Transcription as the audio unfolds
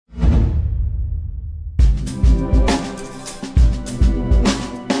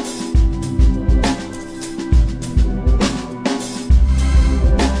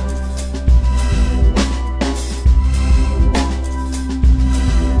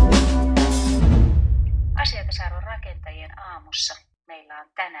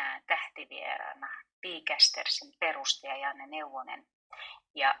BCastersin perustaja Janne Neuvonen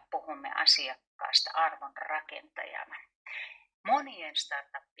ja puhumme asiakkaasta arvon rakentajana. Monien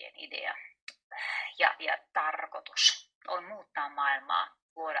startuppien idea ja tarkoitus on muuttaa maailmaa,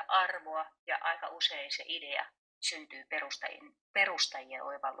 luoda arvoa ja aika usein se idea syntyy perustajien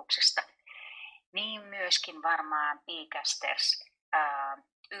oivalluksesta. Niin myöskin varmaan BCasters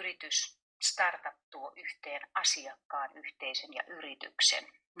yritys startup tuo yhteen asiakkaan, yhteisön ja yrityksen.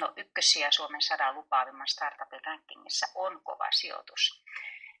 No ykkössiä Suomen 100 lupaavimman startupin rankingissa on kova sijoitus,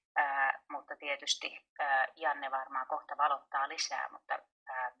 mutta tietysti Janne varmaan kohta valottaa lisää, mutta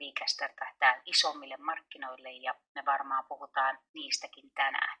BCaster tähtää isommille markkinoille ja me varmaan puhutaan niistäkin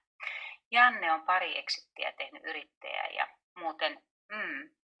tänään. Janne on pari exittiä tehnyt yrittäjä ja muuten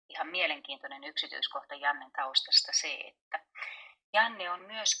ihan mielenkiintoinen yksityiskohta Jannen taustasta se, että Janne on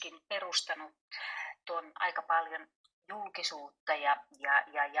myöskin perustanut tuon aika paljon julkisuutta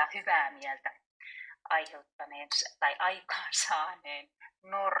ja hyvää mieltä aiheuttaneen tai aikaansaaneen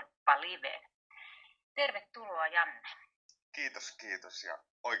Norppa Live. Tervetuloa Janne. Kiitos ja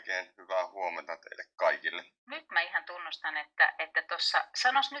oikein hyvää huomenta teille kaikille. Nyt mä ihan tunnustan, että tuossa,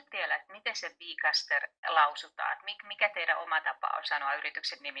 sanos nyt vielä, että miten se BCaster lausutaan, että mikä teidän oma tapa on sanoa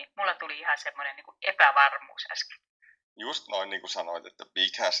yrityksen nimi. Mulla tuli ihan semmoinen niin kuin epävarmuus äsken. Just noin niin kuin sanoit, että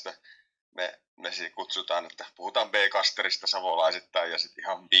BCaster, me kutsutaan, että puhutaan BCasterista savolaisittain ja sitten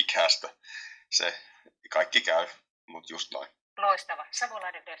ihan BCaster. Se kaikki käy, mutta just noin. Loistava.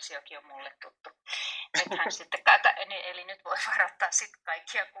 Savolainen versiokin on mulle tuttu. Eli nyt voi varoittaa sitten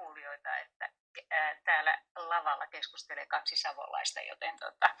kaikkia kuulijoita, että täällä lavalla keskustelee kaksi savolaista, joten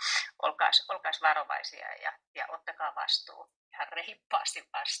olkaas varovaisia ja ottakaa vastuu ihan reippaasti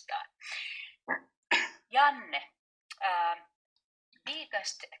vastaan. Janne,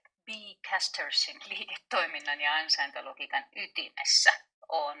 BCastersin liiketoiminnan ja ansaintalogiikan ytimessä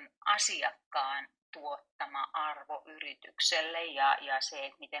on asiakkaan tuottama arvo yritykselle ja se,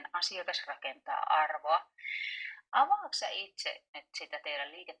 että miten asiakas rakentaa arvoa. Avaatko sä itse sitä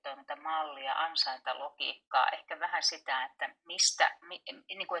teidän liiketoimintamallia, ansaintalogiikkaa, ehkä vähän sitä, että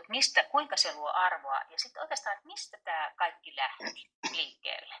kuinka se luo arvoa ja sitten oikeastaan, että mistä tämä kaikki lähti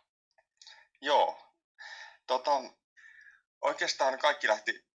liikkeelle? Joo, oikeastaan kaikki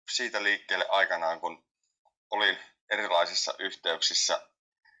lähti siitä liikkeelle aikanaan, kun olin erilaisissa yhteyksissä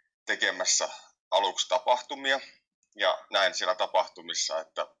tekemässä aluksi tapahtumia ja näin siellä tapahtumissa,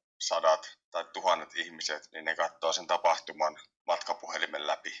 että 100 tai 1000 ihmiset, niin ne katsoo sen tapahtuman matkapuhelimen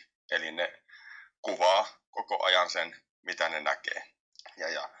läpi. Eli ne kuvaa koko ajan sen, mitä ne näkee.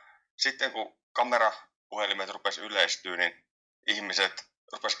 Ja sitten kun kamerapuhelimet rupesi yleistyä, niin ihmiset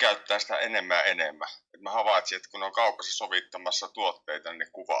rupesi käyttää sitä enemmän ja enemmän. Et mä havaitsin, että kun on kaupassa sovittamassa tuotteita, niin ne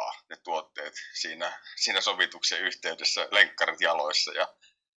kuvaa ne tuotteet siinä sovituksen yhteydessä, lenkkarit jaloissa. Ja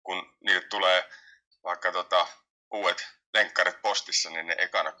kun niille tulee vaikka uudet lenkkarit postissa, niin ne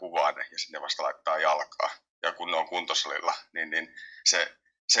ekana kuvaa ne ja sitten vasta laittaa jalkaa. Ja kun ne on kuntosalilla, niin se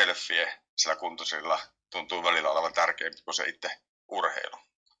selfie sillä kuntosalilla tuntuu välillä olevan tärkeämpi kuin se itse urheilu.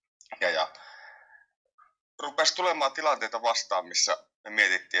 Ja rupesi tulemaan tilanteita vastaan, missä me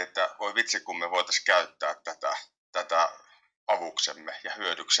mietittiin, että voi vitsi, kun me voitaisiin käyttää tätä avuksemme ja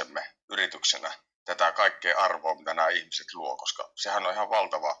hyödyksemme yrityksenä, tätä kaikkea arvoa, mitä nämä ihmiset luo, koska sehän on ihan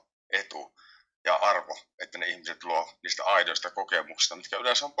valtava etu ja arvo, että ne ihmiset luo niistä aidoista kokemuksista, mitkä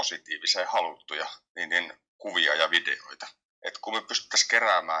yleensä on positiivisia ja haluttuja, niin kuvia ja videoita. Et kun me pystyttäisiin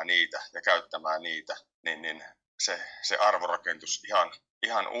keräämään niitä ja käyttämään niitä, niin se arvorakentus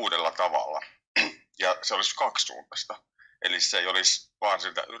ihan uudella tavalla. Ja se olisi kaksisuuntaista. Eli se ei olisi vaan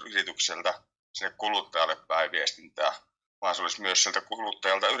siltä yritykseltä sinne kuluttajalle päin viestintää, vaan se olisi myös sieltä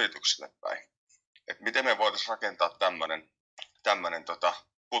kuluttajalta yritykselle päin. Et miten me voitaisiin rakentaa tämmöinen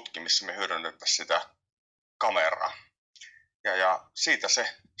putki, missä me hyödynnettäisiin sitä kameraa. Ja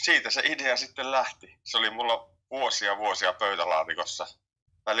siitä se idea sitten lähti. Se oli mulla vuosia pöytälaatikossa.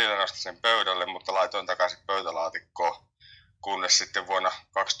 Välillä nostin sen pöydälle, mutta laitoin takaisin pöytälaatikkoon, kunnes sitten vuonna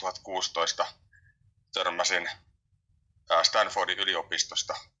 2016 törmäsin Stanfordin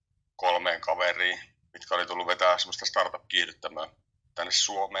yliopistosta 3 kaveriin, mitkä oli tullut vetää semmoista startup-kiihdyttämöä tänne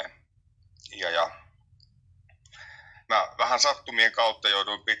Suomeen. Ja mä vähän sattumien kautta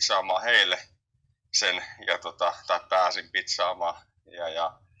jouduin pitsaamaan heille sen, tai pääsin pitsaamaan.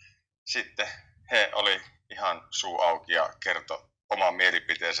 Ja sitten he oli ihan suu auki ja kertoi oman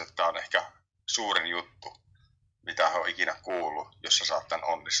mielipiteensä, että tämä on ehkä suurin juttu, mitä he on ikinä kuullut, jos sä saat tämän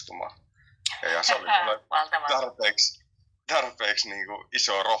onnistumaan. Ja se oli mulle tarpeeksi niin kuin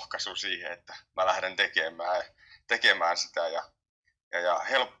iso rohkaisu siihen, että mä lähden tekemään sitä. Ja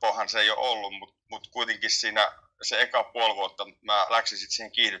helppoahan se ei ole ollut, mutta kuitenkin siinä se eka puoli vuotta mä läksin sitten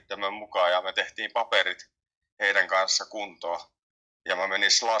siihen kiihdyttämään mukaan ja me tehtiin paperit heidän kanssa kuntoon. Ja mä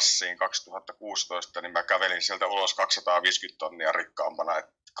menin Slassiin 2016, niin mä kävelin sieltä ulos 250 tonnia rikkaampana,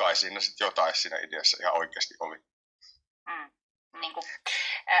 että kai siinä sitten jotain siinä ideassa ihan oikeasti oli. Niin kuin,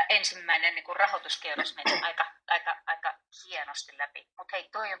 ensimmäinen niin kuin rahoituskierros meni aika hienosti läpi. Mutta hei,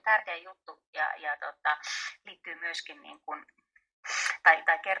 toi on tärkeä juttu ja liittyy myöskin, niin kuin,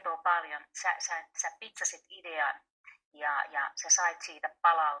 tai kertoo paljon. Sä pitsasit idean ja sä sait siitä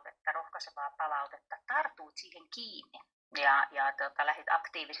palautetta, rohkaisevaa palautetta, tartuit siihen kiinni ja lähdit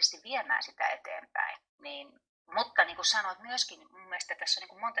aktiivisesti viemään sitä eteenpäin. Mutta niin kuin sanoit myöskin, mun mielestä tässä on niin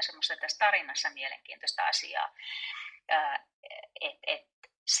kuin monta semmoista tässä tarinassa mielenkiintoista asiaa, että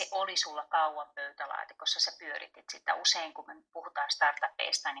se oli sulla kauan pöytälaatikossa, sä pyöritit sitä. Usein kun me puhutaan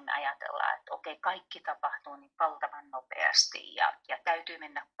startupeista, niin me ajatellaan, että okei, kaikki tapahtuu niin valtavan nopeasti ja täytyy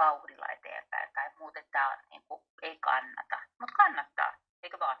mennä vauhdilla eteenpäin tai muuten tämä on, niin kuin, ei kannata. Mutta kannattaa,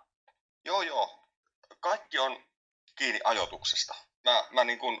 eikö vaan? Joo. Kaikki on kiinni ajoituksesta. Mä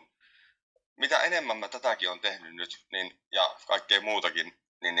niin kuin, mitä enemmän mä tätäkin on tehnyt nyt ja kaikkea muutakin,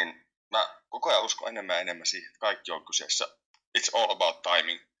 niin mä koko ajan uskon enemmän ja enemmän siihen, että kaikki on kyseessä. It's all about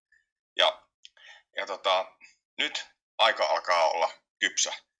timing. Ja nyt aika alkaa olla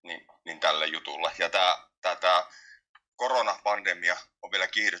kypsä niin tälle jutulle. Ja tämä koronapandemia on vielä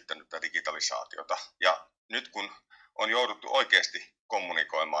kiihdyttänyt tätä digitalisaatiota. Ja nyt kun on jouduttu oikeasti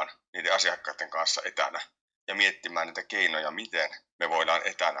kommunikoimaan niiden asiakkaiden kanssa etänä ja miettimään niitä keinoja, miten me voidaan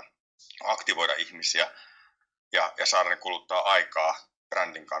etänä aktivoida ihmisiä ja saada ne kuluttaa aikaa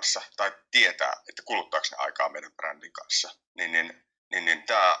brändin kanssa tai tietää, että kuluttaako ne aikaa meidän brändin kanssa, niin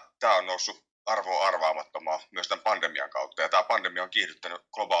tämä on noussut arvoa arvaamattomaa myös tämän pandemian kautta. Ja tämä pandemia on kiihdyttänyt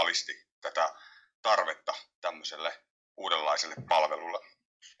globaalisti tätä tarvetta tämmöiselle uudenlaiselle palvelulle.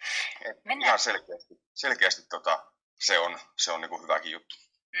 Ihan selkeästi se on niin kuin hyväkin juttu.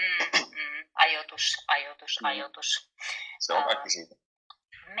 Ajoitus. Se on kaikki siitä.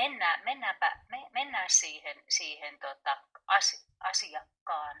 Mennään siihen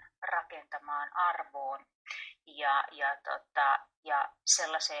asiakkaan rakentamaan arvoon ja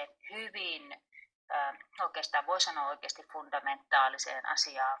sellaiseen hyvin oikeastaan voi sanoa oikeasti fundamentaaliseen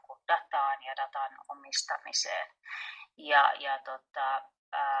asiaan kuin dataan ja datan omistamiseen.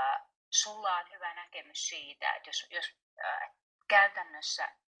 Sulla on hyvä näkemys siitä, että jos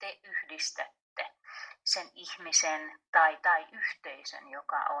käytännössä te yhdistätte sen ihmisen tai yhteisön,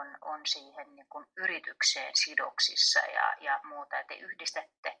 joka on siihen niin kuin yritykseen sidoksissa ja muuta, ja te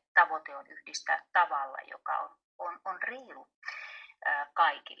yhdistätte, tavoite on yhdistää tavalla, joka on reilu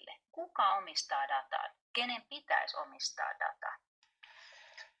kaikille. Kuka omistaa dataa? Kenen pitäisi omistaa dataa?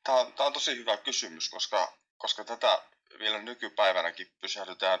 Tämä on tosi hyvä kysymys, koska tätä vielä nykypäivänäkin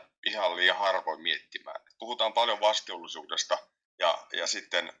pysähdytään ihan liian harvoin miettimään. Puhutaan paljon vastuullisuudesta ja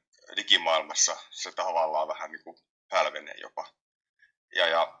sitten digimaailmassa se tavallaan vähän niin kuin hälvenee jopa.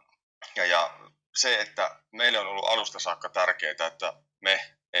 Ja se, että meille on ollut alusta saakka tärkeää, että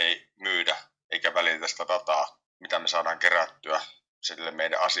me ei myydä eikä välitetä sitä dataa, mitä me saadaan kerättyä sille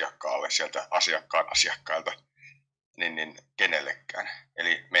meidän asiakkaalle sieltä asiakkailta, niin kenellekään.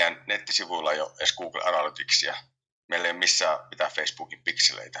 Eli meidän nettisivuilla ei ole edes Google Analyticsia. Meillä ei ole missään mitään Facebookin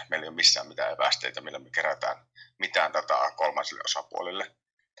pikseleitä, meillä ei ole missään mitään evästeitä, millä me kerätään mitään dataa kolmansille osapuolille.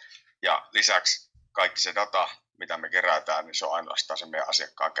 Ja lisäksi kaikki se data, mitä me kerätään, niin se on ainoastaan se meidän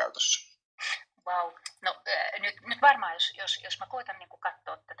asiakkaan käytössä. Vau. No nyt varmaan, jos mä koitan niin kuin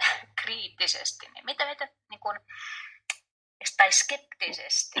katsoa tätä kriittisesti, niin mitä niin kuin, tai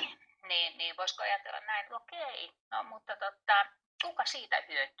skeptisesti, niin voisiko ajatella näin, okei, no mutta kuka siitä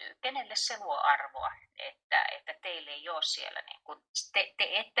hyötyy? Kenelle se luo arvoa, että teille ei ole siellä, niin kun, te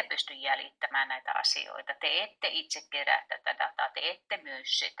ette pysty jäljittämään näitä asioita, te ette itse kerää tätä dataa, te ette myy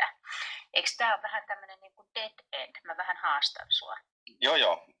sitä. Eikö tämä ole vähän tämmöinen niin kuin dead end? Mä vähän haastan sua. Joo,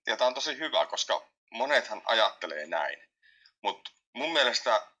 ja tämä on tosi hyvä, koska monethan ajattelee näin, mutta mun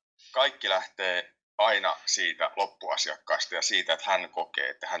mielestä kaikki lähtee aina siitä loppuasiakkaasta ja siitä, että hän kokee,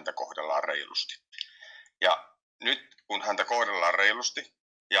 että häntä kohdellaan reilusti. Ja nyt kun häntä kohdellaan reilusti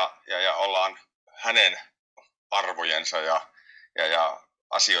ja ollaan hänen arvojensa ja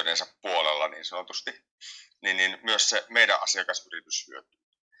asioidensa puolella niin sanotusti, niin myös se meidän asiakasyritys hyötyy.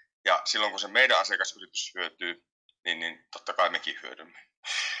 Ja silloin kun se meidän asiakasyritys hyötyy, niin totta kai mekin hyödymme.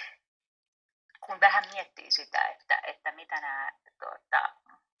 Kun vähän miettii sitä, että mitä nämä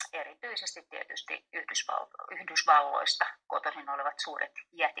erityisesti tietysti Yhdysvalloista kotoisin olevat suuret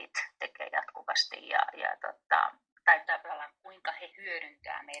jätit tekee jatkuvasti tai tavallaan kuinka he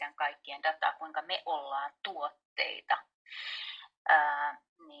hyödyntää meidän kaikkien dataa, kuinka me ollaan tuotteita,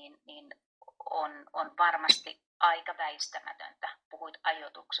 niin on varmasti aika väistämätöntä. Puhuit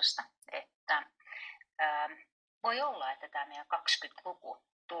ajoituksesta, että voi olla, että tämä meidän 20-luku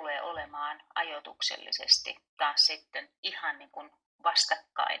tulee olemaan ajoituksellisesti taas sitten ihan niin kuin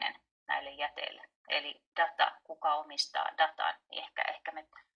vastakkainen näille jäteille. Eli data, kuka omistaa datan, niin ehkä me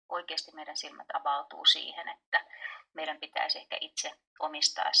oikeasti meidän silmät avautuu siihen, että meidän pitäisi ehkä itse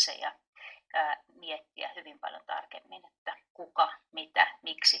omistaa se ja miettiä hyvin paljon tarkemmin, että kuka, mitä,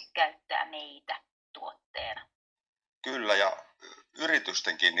 miksi käyttää meitä tuotteena. Kyllä, ja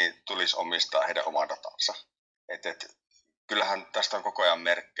yritystenkin niin tulisi omistaa heidän oman datansa. Kyllähän tästä on koko ajan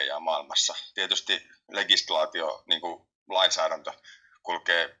merkkejä maailmassa. Tietysti legislaatio, niin kuin lainsäädäntö,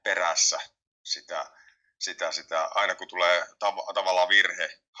 kulkee perässä sitä. Aina kun tulee tavallaan virhe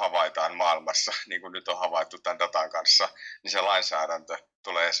havaitaan maailmassa, niin kuin nyt on havaittu tämän datan kanssa, niin se lainsäädäntö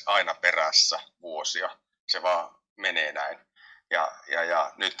tulee aina perässä vuosia. Se vaan menee näin.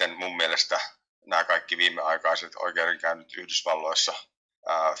 Ja nyt mun mielestä nämä kaikki viimeaikaiset oikeudenkäynnit Yhdysvalloissa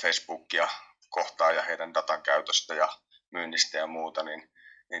Facebookia kohtaan ja heidän datan käytöstä ja myynnistä ja muuta,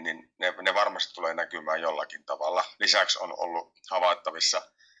 niin ne varmasti tulee näkymään jollakin tavalla. Lisäksi on ollut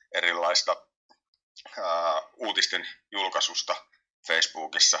havaittavissa erilaista uutisten julkaisusta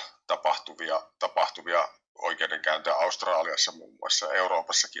Facebookissa tapahtuvia oikeudenkäyntejä Australiassa muun muassa,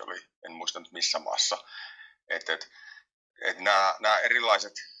 Euroopassakin oli, en muista nyt missä maassa. Nämä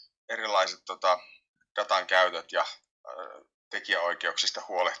erilaiset datan käytöt ja tekijäoikeuksista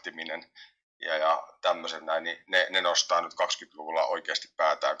huolehtiminen ja tämmöiset näin, niin ne nostaa nyt 20-luvulla oikeasti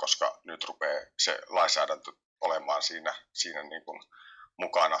päätään, koska nyt rupeaa se lainsäädäntö olemaan siinä niin kuin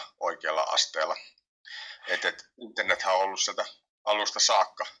mukana oikealla asteella. Internethän on ollut sieltä alusta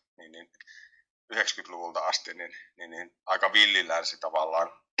saakka, niin 90-luvulta asti, niin aika villilänsi tavallaan,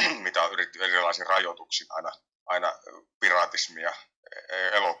 mitä on yritetty erilaisin rajoituksin aina piraatismia,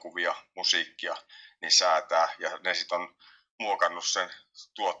 elokuvia, musiikkia, niin säätää. Ja ne sitten on muokannut sen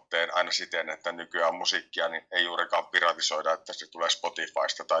tuotteen aina siten, että nykyään musiikkia niin ei juurikaan piratisoida, että se tulee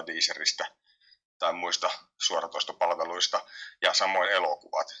Spotifysta tai Deezeristä tai muista suoratoistopalveluista, ja samoin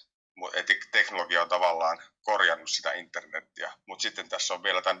elokuvat. Teknologia on tavallaan korjannut sitä internettiä, mutta sitten tässä on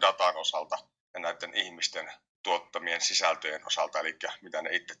vielä tämän datan osalta ja näiden ihmisten tuottamien sisältöjen osalta, eli mitä ne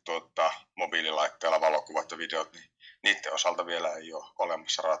itse tuottaa mobiililaitteella, valokuvat ja videot, niin niiden osalta vielä ei ole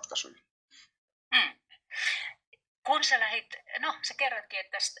olemassa ratkaisuja. Kun sä kerrotkin,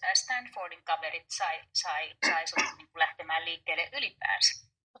 että Stanfordin kaverit sai sut niin lähtemään liikkeelle ylipäänsä,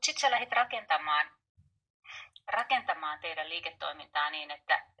 mutta sitten sä lähdit rakentamaan teidän liiketoimintaa niin,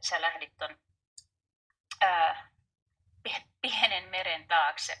 että sä lähdit ton pienen meren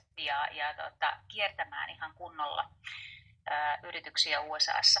taakse ja kiertämään ihan kunnolla yrityksiä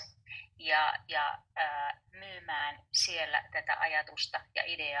USAssa ja myymään siellä tätä ajatusta ja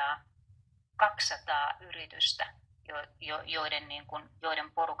ideaa 200 yritystä,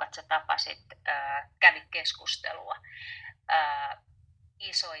 joiden porukat sä tapasit, kävit keskustelua,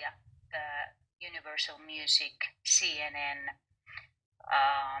 isoja Universal Music, CNN,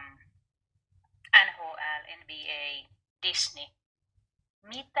 NHL, NBA, Disney.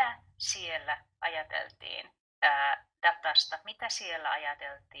 Mitä siellä ajateltiin datasta? Mitä siellä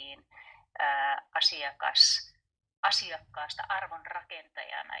ajateltiin asiakkaasta arvon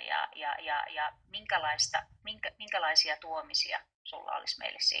rakentajana ja minkälaisia tuomisia sulla olisi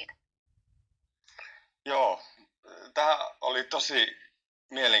meille siitä? Joo, tämä oli tosi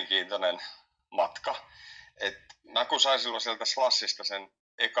mielenkiintoinen matka. Mä kun sain silloin sieltä Slashista sen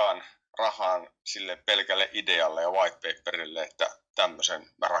ekan rahan sille pelkälle idealle ja white paperille, että tämmöisen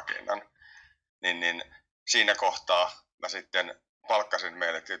mä rakennan, niin siinä kohtaa mä sitten palkkasin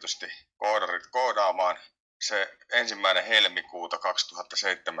meille tietysti koodarit koodaamaan. Se 1. helmikuuta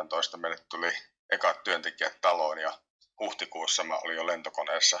 2017 meille tuli ekat työntekijät taloon ja huhtikuussa mä olin jo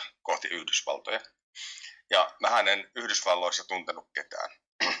lentokoneessa kohti Yhdysvaltoja. Ja mähän en Yhdysvalloissa tuntenut ketään.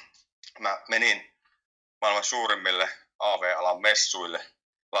 Mä menin maailman suurimmille AV-alan messuille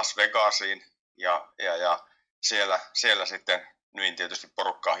Las Vegasiin ja siellä sitten nyin tietysti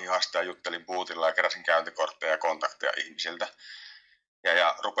porukkaa hihasta ja juttelin buutilla ja keräsin käyntikortteja ja kontakteja ihmisiltä.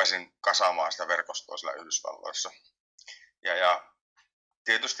 Ja rupesin kasaamaan sitä verkostoa siellä Yhdysvalloissa. Ja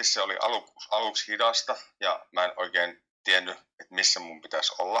tietysti se oli aluksi hidasta ja mä en oikein tiennyt, että missä mun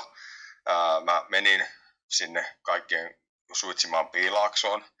pitäisi olla. Mä menin sinne kaikkien suitsimaan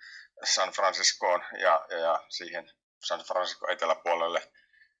piilaaksoon, San Franciscoon ja siihen San Francisco eteläpuolelle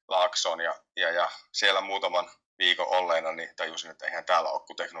laaksoon. Ja siellä muutaman viikon olleena niin tajusin, että eihän täällä ole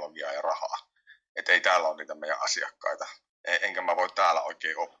kuin teknologiaa ja rahaa. Että ei täällä ole niitä meidän asiakkaita. Enkä mä voi täällä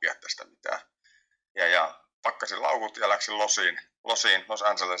oikein oppia tästä mitään. Ja pakkasin laukut ja läksin Losiin Los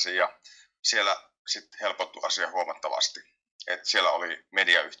Angelesiin ja siellä sitten helpottui asia huomattavasti. Et siellä oli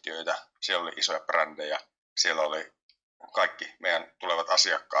mediayhtiöitä, siellä oli isoja brändejä, siellä oli kaikki meidän tulevat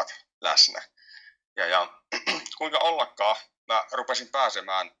asiakkaat läsnä. Ja kuinka ollakaan, mä rupesin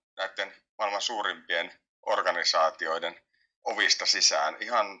pääsemään näiden maailman suurimpien organisaatioiden ovista sisään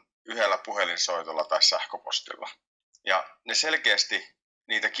ihan yhdellä puhelinsoitolla tai sähköpostilla. Ja ne selkeästi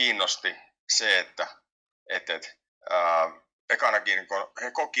niitä kiinnosti se, että ekanakin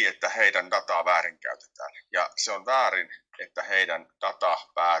he koki, että heidän dataa väärinkäytetään. Ja se on väärin, että heidän data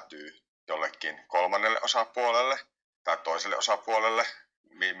päätyy jollekin kolmannelle osapuolelle tai toiselle osapuolelle,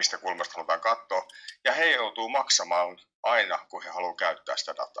 mistä kulmasta halutaan katsoa. Ja he joutuu maksamaan aina, kun he haluaa käyttää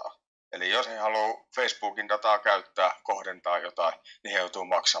sitä dataa. Eli jos he haluaa Facebookin dataa käyttää, kohdentaa jotain, niin he joutuu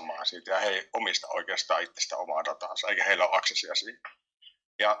maksamaan siitä. Ja he ei omista oikeastaan itsestä omaa dataansa, eikä heillä ole aksessia siihen.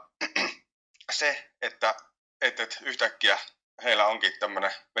 Ja se, että yhtäkkiä heillä onkin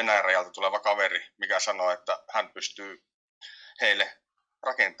tämmöinen Venäjän rajalta tuleva kaveri, mikä sanoo, että hän pystyy heille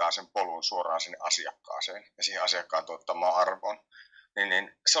rakentaa sen polun suoraan sinne asiakkaaseen ja siihen asiakkaan tuottamaan arvon,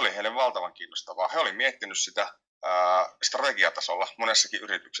 niin se oli heille valtavan kiinnostavaa. He oli miettinyt sitä strategiatasolla monessakin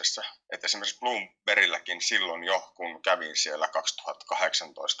yrityksessä. Että esimerkiksi Bloombergilläkin silloin jo, kun kävin siellä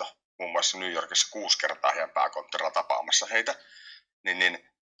 2018, muun muassa New Yorkissa 6 kertaa heidän pääkonttorilla tapaamassa heitä,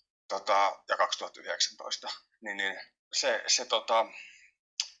 ja 2019, se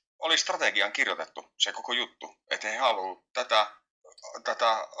oli strategiaan kirjoitettu se koko juttu, että he haluavat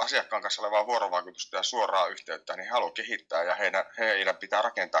tätä asiakkaan kanssa olevaa vuorovaikutusta ja suoraa yhteyttä, niin he haluavat kehittää ja heidän pitää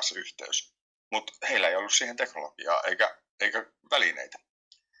rakentaa se yhteys. Mutta heillä ei ollut siihen teknologiaa eikä välineitä.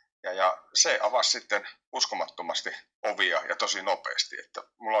 Ja se avasi sitten uskomattomasti ovia ja tosi nopeasti. Että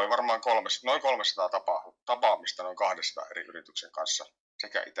mulla oli varmaan noin 300 tapaamista noin 200 eri yrityksen kanssa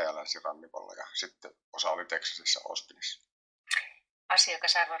sekä Itä- ja Länsirannikolla ja sitten osa oli Texasissa Austinissa.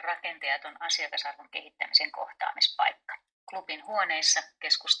 Asiakasarvon rakentajat on asiakasarvon kehittämisen kohtaamispaikka. Klubin huoneissa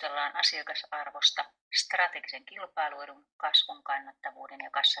keskustellaan asiakasarvosta strategisen kilpailuedun, kasvun, kannattavuuden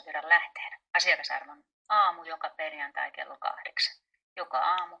ja kassavirran lähteenä. Asiakasarvon aamu joka perjantai kello 8. Joka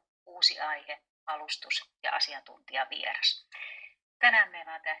aamu uusi aihe, alustus ja asiantuntijavieras. Tänään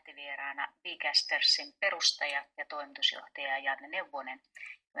meillä on tähtivieraana BCastersin perustaja ja toimitusjohtaja Janne Neuvonen.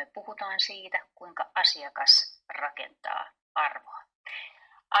 Me puhutaan siitä, kuinka asiakas rakentaa arvoa.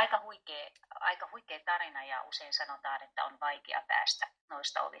 Aika huikea tarina ja usein sanotaan, että on vaikea päästä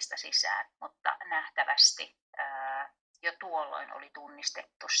noista ovista sisään, mutta nähtävästi jo tuolloin oli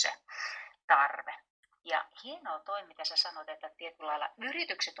tunnistettu se tarve. Ja hienoa toi, mitä sä sanot, että tietyllä lailla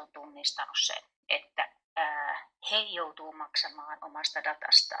yritykset on tunnistanut sen, että he joutuu maksamaan omasta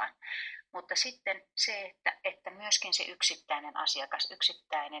datastaan. Mutta sitten se, että myöskin se yksittäinen asiakas,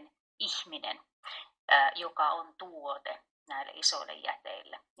 yksittäinen ihminen, joka on tuote näille isoille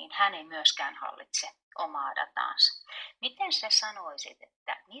jäteille, niin hän ei myöskään hallitse omaa dataansa. Miten sä sanoisit,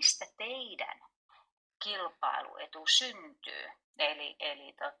 että mistä teidän kilpailuetu syntyy? Eli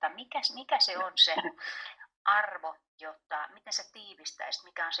mikä se on se arvo, miten sä tiivistäisit,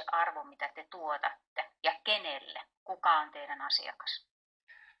 mikä on se arvo, mitä te tuotatte ja kenelle? Kuka on teidän asiakas?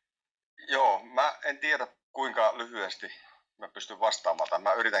 Joo, mä en tiedä kuinka lyhyesti mä pystyn vastaamaan tai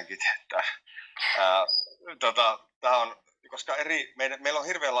mä yritänkin tehdä. Tää on, koska meillä on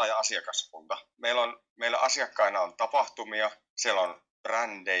hirveän laaja asiakaskunta. Meillä asiakkaina on tapahtumia, siellä on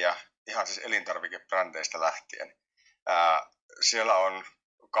brändejä, ihan siis elintarvikebrändeistä lähtien. Siellä on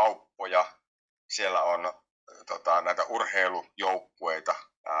kauppoja, siellä on näitä urheilujoukkueita,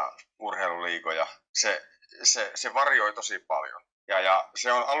 urheiluliigoja. Se varioi tosi paljon. Ja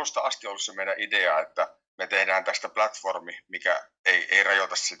se on alusta asti ollut se meidän idea, että me tehdään tästä platformi, mikä ei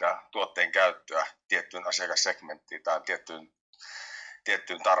rajoita sitä tuotteen käyttöä tiettyyn asiakassegmenttiin tai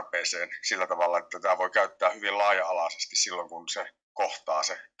tiettyyn tarpeeseen sillä tavalla, että tämä voi käyttää hyvin laaja-alaisesti silloin, kun se kohtaa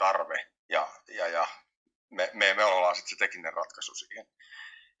se tarve ja me ollaan sitten se tekninen ratkaisu siihen.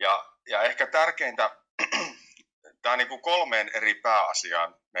 Ja ehkä tärkeintä, tämä niin kuin 3 eri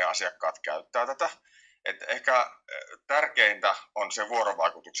pääasiaan meidän asiakkaat käyttää tätä. Että ehkä tärkeintä on se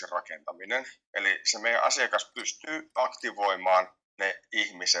vuorovaikutuksen rakentaminen. Eli se meidän asiakas pystyy aktivoimaan ne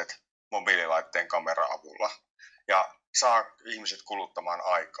ihmiset mobiililaitteen kameran avulla ja saa ihmiset kuluttamaan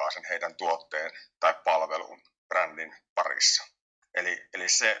aikaa sen heidän tuotteen tai palvelun brändin parissa. Eli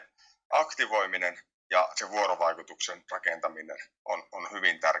se aktivoiminen ja se vuorovaikutuksen rakentaminen on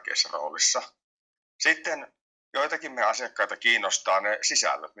hyvin tärkeässä roolissa. Sitten joitakin meidän asiakkaita kiinnostaa ne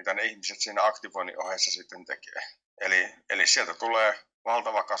sisällöt, mitä ne ihmiset siinä aktivoinnin ohessa sitten tekee. Eli sieltä tulee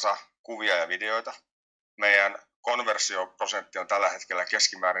valtava kasa kuvia ja videoita. Meidän konversioprosentti on tällä hetkellä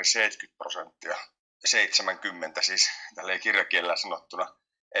keskimäärin 70%, 70 siis tälleen kirjakielellä sanottuna.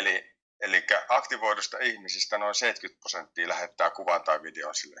 Eli aktivoidusta ihmisistä noin 70% lähettää kuvan tai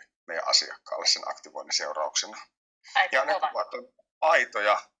videon sille meidän asiakkaalle sen aktivoinnin seurauksena. Aika ja ne kova. kuvat on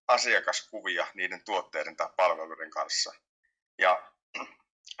aitoja asiakaskuvia niiden tuotteiden tai palveluiden kanssa. Ja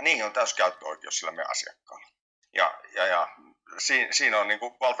niihin on täysi käyttöoikeus sillä meidän asiakkaalla. Ja siinä on niin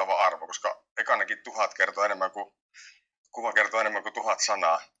kuin valtava arvo, koska ekanakin 1000 kertoo enemmän kuin, kuva kertoo enemmän kuin 1000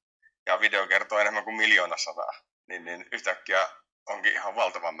 sanaa ja video kertoo enemmän kuin 1 000 000 sanaa. Niin yhtäkkiä onkin ihan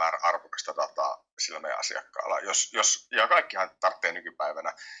valtava määrä arvokasta dataa sillä meidän asiakkaalla. Ja kaikkihan tarvitsee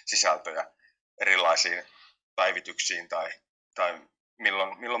nykypäivänä sisältöjä erilaisiin päivityksiin tai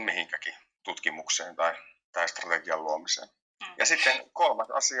milloin mihinkäkin tutkimukseen tai strategian luomiseen. Ja sitten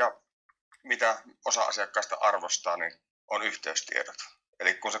kolmas asia, mitä osa asiakkaista arvostaa, niin on yhteystiedot.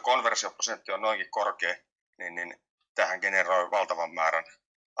 Eli kun se konversioprosentti on noinkin korkea, niin tähän generoi valtavan määrän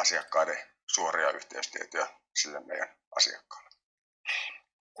asiakkaiden suoria yhteystietoja sille meidän asiakkaalle.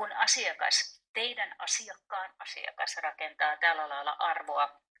 Kun teidän asiakas rakentaa tällä lailla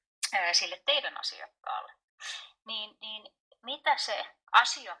arvoa sille teidän asiakkaalle, niin mitä se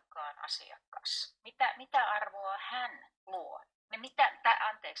asiakas, mitä arvoa hän luo? Mitä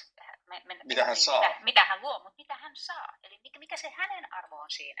hän saa? Mitä hän luo, mutta mitä hän saa? Eli mikä se hänen arvo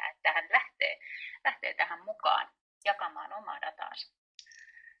on siinä, että hän lähtee tähän mukaan jakamaan omaa dataansa?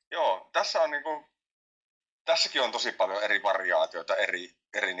 Joo, tässäkin on tosi paljon eri variaatioita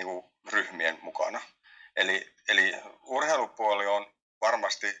eri niin kuin ryhmien mukana. Eli urheilupuoli on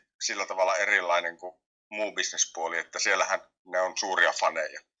varmasti sillä tavalla erilainen kuin muu bisnespuoli, että siellähän ne on suuria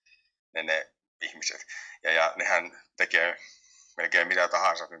faneja, ne ihmiset. Ja nehän tekee melkein mitä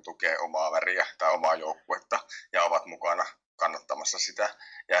tahansa, niin tukee omaa väriä tai omaa joukkuetta ja ovat mukana kannattamassa sitä.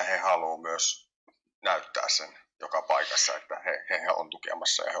 Ja he haluavat myös näyttää sen joka paikassa, että he on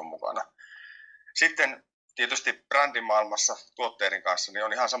tukemassa ja he on mukana. Sitten tietysti brändimaailmassa tuotteiden kanssa niin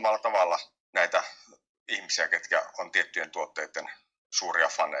on ihan samalla tavalla näitä ihmisiä, ketkä on tiettyjen tuotteiden suuria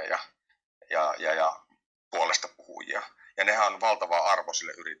faneja ja puolesta puhujia. Ja nehän on valtava arvo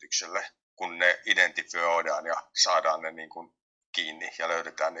sille yritykselle, kun ne identifioidaan ja saadaan ne niin kuin kiinni ja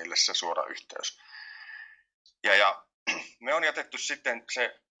löydetään niille se suora yhteys. Ja me on jätetty sitten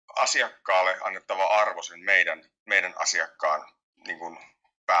se asiakkaalle annettava arvo sen meidän asiakkaan niin kuin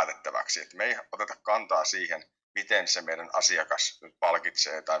päätettäväksi. Että me ei oteta kantaa siihen, miten se meidän asiakas nyt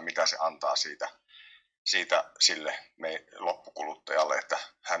palkitsee tai mitä se antaa siitä sille loppukuluttajalle, että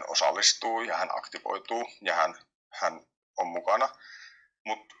hän osallistuu ja hän aktivoituu ja hän on mukana.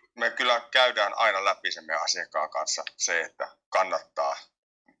 Mutta me kyllä käydään aina läpi sen meidän asiakkaan kanssa se, että kannattaa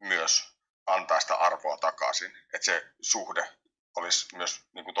myös antaa sitä arvoa takaisin, että se suhde olisi myös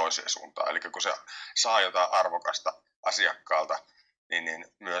niin kuin toiseen suuntaan. Eli kun se saa jotain arvokasta asiakkaalta, niin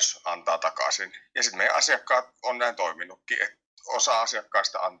myös antaa takaisin. Ja sitten meidän asiakkaat on näin toiminutkin, että osa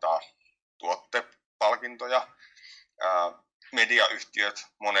asiakkaista antaa tuottepalkintoja. Mediayhtiöt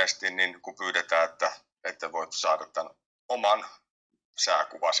monesti, niin kun pyydetään, että voit saada tämän oman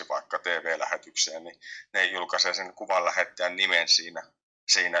sääkuvasi vaikka TV-lähetykseen, niin ne julkaisee sen kuvan lähettäjän nimen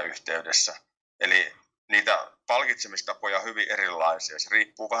siinä yhteydessä. Eli niitä palkitsemistapoja on hyvin erilaisia. Se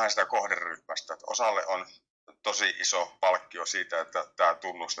riippuu vähän sitä kohderyhmästä. Että osalle on tosi iso palkkio siitä, että tämä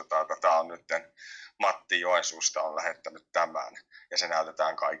tunnustetaan, että tämä on nyt Matti Joensuusta on lähettänyt tämän. Ja se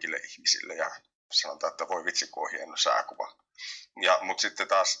näytetään kaikille ihmisille ja sanotaan, että voi vitsi, kun on hieno sääkuva. Mutta sitten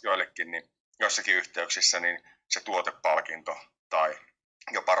taas joillekin, niin joissakin yhteyksissä niin se tuotepalkinto tai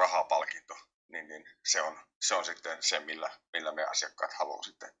jopa rahapalkinto, niin se on sitten se, millä me asiakkaat haluaa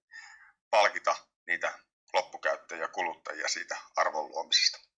sitten palkita niitä loppukäyttäjiä ja kuluttajia siitä arvon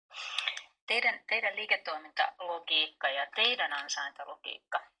luomisesta. Teidän liiketoimintalogiikka ja teidän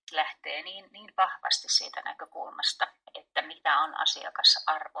ansaintalogiikka lähtee niin vahvasti siitä näkökulmasta, että mitä on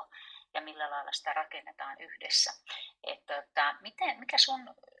asiakasarvo ja millä lailla sitä rakennetaan yhdessä. Mikä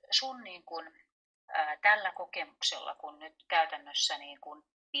sun niin kun, tällä kokemuksella, kun nyt käytännössä niin kun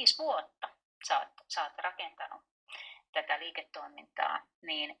 5 vuotta sä oot rakentanut tätä liiketoimintaa,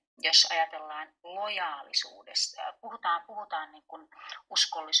 niin jos ajatellaan lojaalisuudesta, puhutaan niin kuin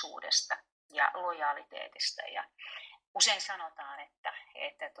uskollisuudesta ja lojaaliteetista, ja usein sanotaan, että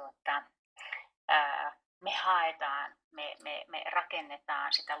me haetaan, me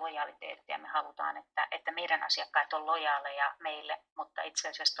rakennetaan sitä lojaaliteettia, me halutaan, että meidän asiakkaat on lojaaleja meille, mutta itse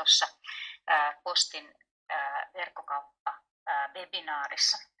asiassa tuossa Postin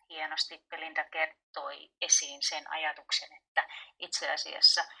verkkokauppa-webinaarissa hienosti Belinda kertoi esiin sen ajatuksen, että itse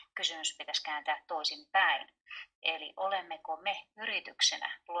asiassa kysymys pitäisi kääntää toisinpäin. Eli olemmeko me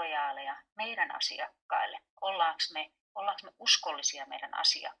yrityksenä lojaaleja meidän asiakkaille? Ollaanko me uskollisia meidän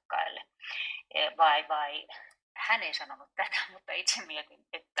asiakkaille? Vai hän ei sanonut tätä, mutta itse mietin,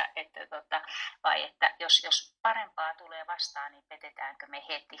 vai että jos parempaa tulee vastaan, niin petetäänkö me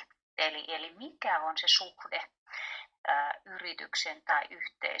heti? Eli mikä on se suhde, yrityksen tai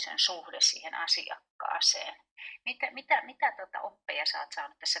yhteisön suhde siihen asiakkaaseen? Mitä oppeja sä oot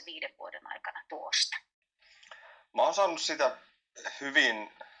saanut tässä 5 vuoden aikana tuosta? Mä oon saanut sitä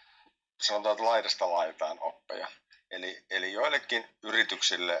hyvin, sanotaan, että laidasta laitaan oppeja. Eli joillekin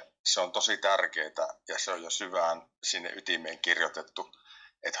yrityksille se on tosi tärkeää ja se on jo syvään sinne ytimeen kirjoitettu,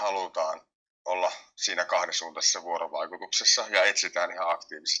 että halutaan olla siinä kahdensuuntaisessa vuorovaikutuksessa ja etsitään ihan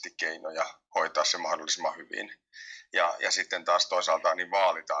aktiivisesti keinoja hoitaa se mahdollisimman hyvin. Ja sitten taas toisaalta niin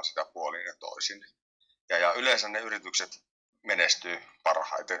vaalitaan sitä puolin ja toisin. Ja yleensä ne yritykset menestyy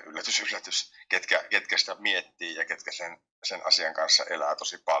parhaiten, yllätys, ketkä sitä miettii ja ketkä sen asian kanssa elää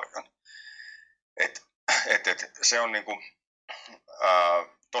tosi paljon. Se on niinku,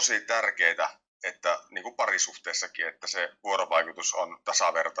 tosi tärkeää, että niinku parisuhteessakin, että se vuorovaikutus on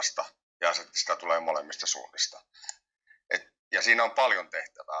tasavertaista ja sitä tulee molemmista suunnista. Ja siinä on paljon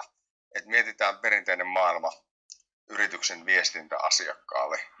tehtävää. Mietitään perinteinen maailma, yrityksen viestintä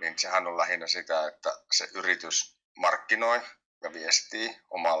asiakkaalle, niin sehän on lähinnä sitä, että se yritys markkinoi ja viestii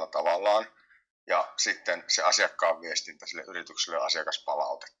omalla tavallaan ja sitten se asiakkaan viestintä sille yritykselle on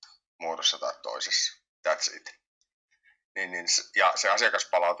asiakaspalautetta muodossa tai toisessa. That's it. Ja se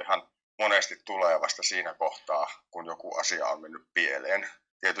asiakaspalautehan monesti tulee vasta siinä kohtaa, kun joku asia on mennyt pieleen.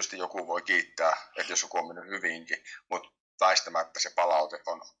 Tietysti joku voi kiittää, että jos joku on mennyt hyvinkin, mutta väistämättä se palaute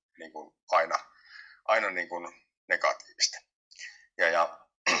on niin kuin aina niin kuin negatiivista. Ja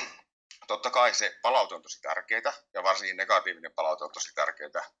totta kai se palaute on tosi tärkeää ja varsinkin negatiivinen palaute on tosi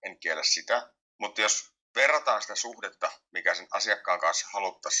tärkeää, en kiellä sitä. Mutta jos verrataan sitä suhdetta, mikä sen asiakkaan kanssa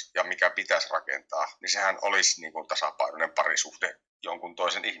haluttaisiin ja mikä pitäisi rakentaa, niin sehän olisi niin kuin tasapainoinen parisuhde jonkun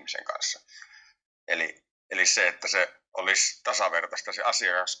toisen ihmisen kanssa. Eli se, että se olisi tasavertaista, se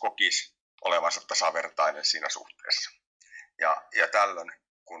asiakas kokisi olevansa tasavertainen siinä suhteessa. Ja tällöin,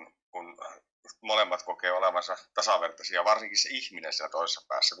 kun molemmat kokee olevansa tasavertaisia, varsinkin se ihminen siellä toisessa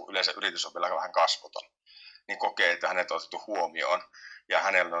päässä, kun yleensä yritys on vielä vähän kasvoton, niin kokee, että hänet on otettu huomioon ja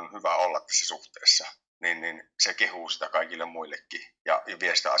hänellä on hyvä olla tässä suhteessa, niin se kehuu sitä kaikille muillekin ja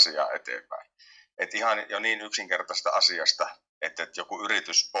vie sitä asiaa eteenpäin. Et ihan jo niin yksinkertaista asiasta, että joku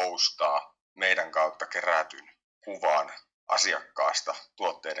yritys postaa meidän kautta kerätyn kuvan asiakkaasta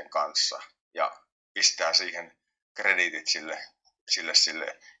tuotteiden kanssa ja pistää siihen krediitit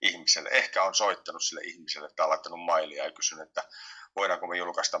sille ihmiselle. Ehkä on soittanut sille ihmiselle tai laittanut mailia ja kysynyt, että voidaanko me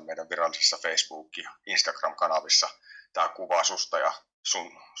julkaista meidän virallisessa Facebook- ja Instagram-kanavissa tämä kuva susta ja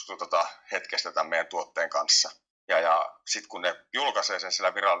sun hetkestä tämän meidän tuotteen kanssa. Ja sitten kun ne julkaisee sen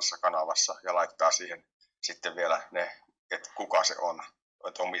siellä virallisessa kanavassa ja laittaa siihen sitten vielä ne, että kuka se on,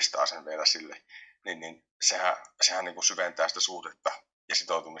 että omistaa sen vielä sille, niin sehän niin kuin syventää sitä suhdetta ja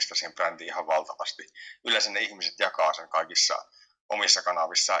sitoutumista siihen brändiin ihan valtavasti. Yleensä ne ihmiset jakaa sen kaikissa omissa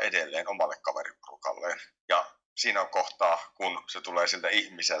kanavissaan edelleen omalle kaveriporukalleen. Ja siinä on kohtaa, kun se tulee siltä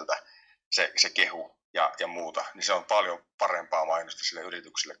ihmiseltä, se kehu ja muuta, niin se on paljon parempaa mainosta sille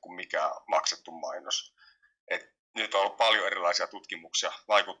yritykselle kuin mikään maksettu mainos. Nyt on ollut paljon erilaisia tutkimuksia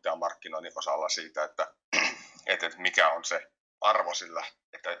vaikuttajamarkkinoinnin osalla siitä, että mikä on se arvo sillä,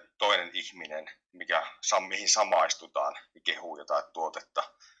 että toinen ihminen, mihin samaistutaan, niin kehuu jotain tuotetta,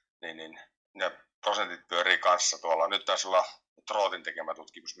 niin ne prosentit pyörii kanssa tuolla. Nyt taisi olla Trootin tekemä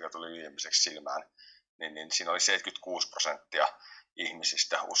tutkimus, mikä tuli viimeiseksi silmään, niin siinä oli 76%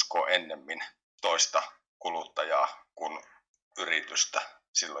 ihmisistä uskoo ennemmin toista kuluttajaa kuin yritystä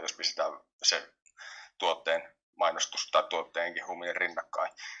silloin, jos pistetään se tuotteen mainostus tai tuotteen kehuminen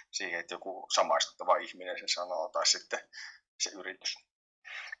rinnakkain siihen, että joku samaistuttava ihminen sen sanoo tai sitten se yritys.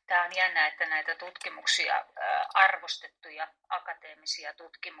 Tämä on jännä, että näitä tutkimuksia, arvostettuja akateemisia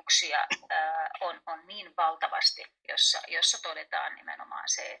tutkimuksia on niin valtavasti, jossa todetaan nimenomaan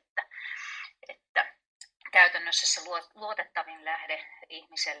se, että käytännössä se luotettavin lähde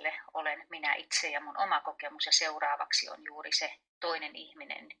ihmiselle olen minä itse ja mun oma kokemus, ja seuraavaksi on juuri se toinen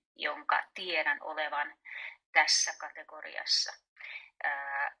ihminen, jonka tiedän olevan tässä kategoriassa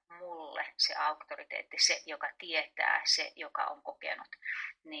mulle se auktoriteetti, se joka tietää, se joka on kokenut,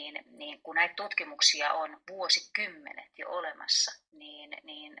 niin kun näitä tutkimuksia on vuosikymmenet jo olemassa,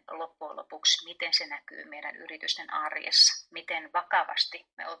 niin loppujen lopuksi miten se näkyy meidän yritysten arjessa, miten vakavasti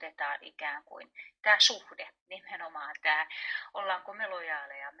me otetaan ikään kuin tämä suhde, nimenomaan tämä, ollaanko me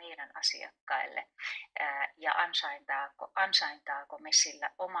lojaaleja meidän asiakkaille ja ansaintaako me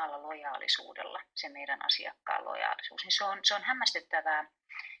sillä omalla lojaalisuudella se meidän asiakkaan lojaalisuus, niin se on hämmästyttävää,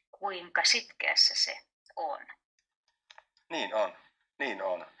 kuinka sitkeässä se on. Niin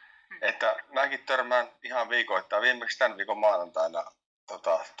on. Että mäkin törmään ihan viikoittain, viimeksi tämän viikon maanantaina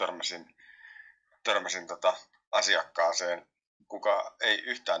törmäsin asiakkaaseen, kuka ei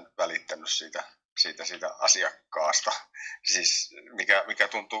yhtään välittänyt siitä asiakkaasta, siis mikä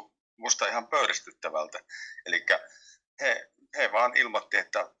tuntui musta ihan pöyristyttävältä. Eli he vaan ilmoitti,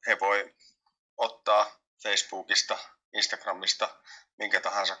 että he voi ottaa Facebookista, Instagramista minkä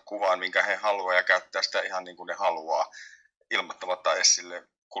tahansa kuvan, minkä he haluaa ja käyttää sitä ihan niin kuin ne haluaa, ilmoittamatta edes sille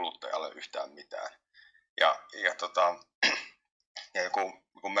kuluttajalle yhtään mitään. Ja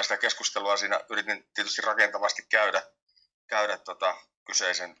kun mä sitä keskustelua siinä yritin tietysti rakentavasti käydä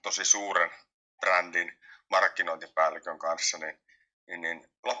kyseisen tosi suuren brändin markkinointipäällikön kanssa,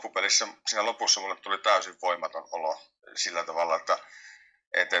 niin loppupelissä siinä lopussa mulle tuli täysin voimaton olo sillä tavalla,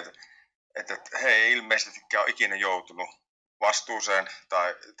 että he ei ilmeisestikään ole ikinä joutunut vastuuseen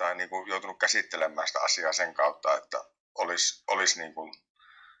tai niin kuin joutunut käsittelemään sitä asiaa sen kautta, että olisi niin kuin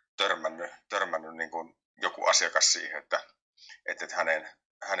törmännyt niin kuin joku asiakas siihen, että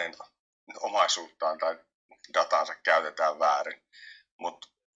hänen omaisuuttaan tai dataansa käytetään väärin.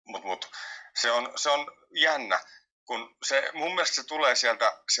 Mut se on jännä, kun mun mielestä se tulee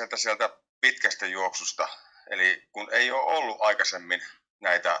sieltä pitkästä juoksusta. Eli kun ei ole ollut aikaisemmin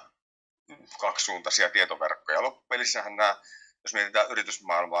näitä kaksisuuntaisia tietoverkkoja. Loppupelissähän jos mietitään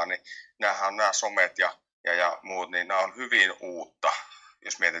yritysmaailmaa, niin nämä somet ja muut, niin nämä on hyvin uutta.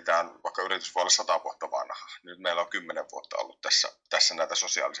 Jos mietitään, vaikka yritys voi olla 100 vuotta vanha, nyt meillä on 10 vuotta ollut tässä näitä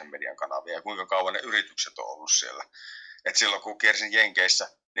sosiaalisen median kanavia, ja kuinka kauan ne yritykset on ollut siellä. Et silloin kun kiersin Jenkeissä,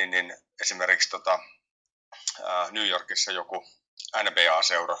 niin esimerkiksi New Yorkissa joku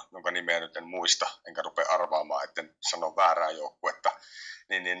NBA-seura, jonka nimeä nyt en muista, enkä rupea arvaamaan, etten sano väärää joukkuetta,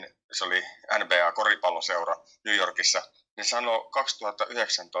 niin se oli NBA-koripalloseura New Yorkissa, niin sanoi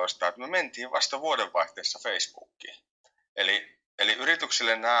 2019, että me mentiin vasta vuodenvaihteessa Facebookiin. Eli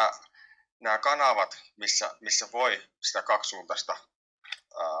yrityksille nämä kanavat, missä voi sitä kaksisuuntaista,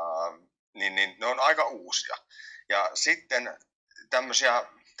 niin ne on aika uusia. Ja sitten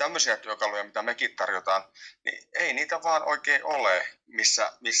tämmöisiä työkaluja, mitä mekin tarjotaan, niin ei niitä vaan oikein ole,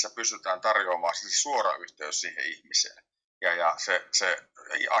 missä pystytään tarjoamaan siis suora yhteys siihen ihmiseen. Ja se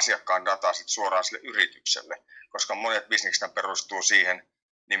asiakkaan data sitten suoraan sille yritykselle, koska monet bisnekset perustuu siihen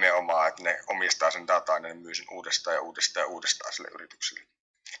nimenomaan, että ne omistaa sen dataa ja ne myy sen uudestaan ja uudestaan ja uudestaan sille yritykselle.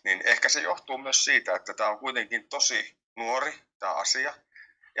 Niin ehkä se johtuu myös siitä, että tämä on kuitenkin tosi nuori tämä asia.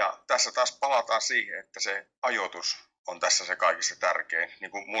 Ja tässä taas palataan siihen, että se ajoitus on tässä se kaikista tärkein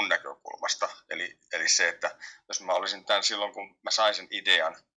niin kuin mun näkökulmasta. Eli se, että jos mä olisin tämän silloin, kun mä sain sen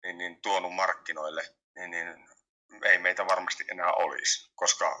idean, niin tuonut markkinoille, niin ei meitä varmasti enää olisi.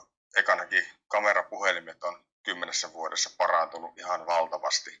 Koska ekanakin kamerapuhelimet on 10 vuodessa parantunut ihan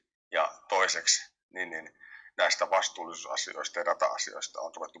valtavasti. Ja toiseksi niin näistä vastuullisuusasioista ja data-asioista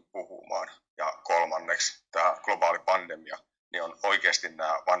on ruvettu puhumaan. Ja kolmanneksi tämä globaali pandemia niin on oikeasti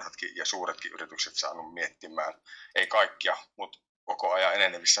nämä vanhatkin ja suuretkin yritykset saanut miettimään, ei kaikkia, mutta koko ajan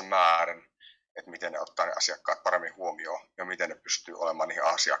enenevissä määrin, että miten ne ottaa ne asiakkaat paremmin huomioon ja miten ne pystyy olemaan niihin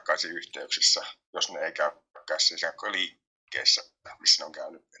asiakkaisiin yhteyksissä, jos ne ei käykään siis liikkeessä, missä ne on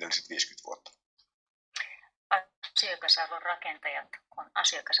käynyt edelliset 50 vuotta. Asiakasarvon rakentajat on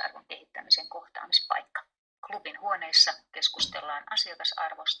asiakasarvon kehittämisen kohtaamispaikka. Klubin huoneissa keskustellaan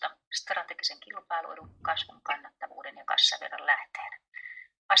asiakasarvosta strategisen kilpailuedun, kasvun, kannattavuuden ja kassavirran lähteenä.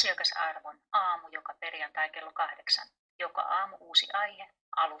 Asiakasarvon aamu joka perjantai kello 8. Joka aamu uusi aihe,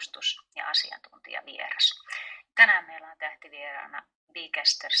 alustus ja asiantuntijavieras. Tänään meillä on tähtivieraana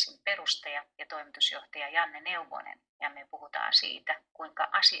BCastersin perustaja ja toimitusjohtaja Janne Neuvonen, ja me puhutaan siitä, kuinka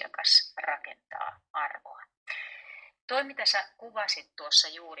asiakas rakentaa arvoa. Toi, mitä sä kuvasit tuossa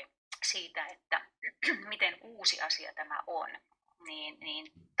juuri siitä, että miten uusi asia tämä on,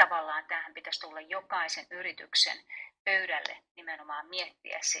 niin tavallaan tähän pitäisi tulla jokaisen yrityksen pöydälle nimenomaan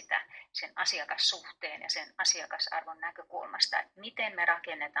miettiä sitä sen asiakassuhteen ja sen asiakasarvon näkökulmasta, että miten me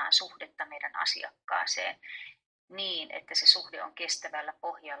rakennetaan suhdetta meidän asiakkaaseen niin, että se suhde on kestävällä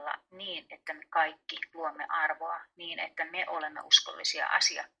pohjalla, niin, että me kaikki luomme arvoa, niin, että me olemme uskollisia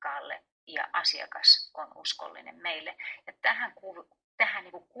asiakkaalle ja asiakas on uskollinen meille. Ja tähän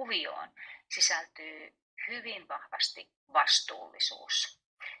niin kuin kuvioon sisältyy hyvin vahvasti vastuullisuus.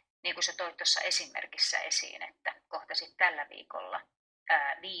 Niin kuin sä toit tuossa esimerkissä esiin, että kohtasit tällä viikolla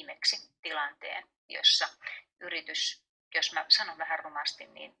viimeksi tilanteen, jossa yritys, jos mä sanon vähän rumasti,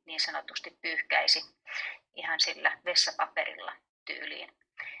 niin sanotusti pyyhkäisi ihan sillä vessapaperilla tyyliin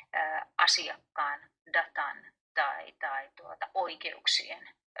asiakkaan datan tai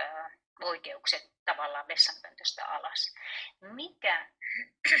oikeukset tavallaan vessanpöntöstä alas.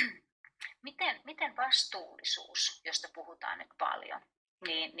 Miten vastuullisuus, josta puhutaan nyt paljon,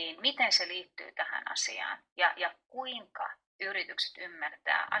 niin miten se liittyy tähän asiaan ja kuinka yritykset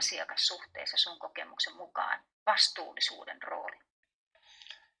ymmärtää asiakassuhteessa sun kokemuksen mukaan vastuullisuuden rooli?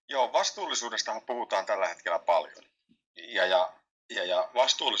 Joo, vastuullisuudestahan puhutaan tällä hetkellä paljon. Ja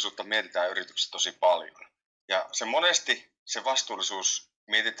vastuullisuutta mietitään yrityksessä tosi paljon. Ja monesti se vastuullisuus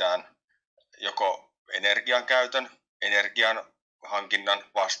mietitään joko energian käytön, energian hankinnan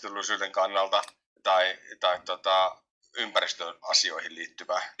vastuullisuuden kannalta tai ympäristön asioihin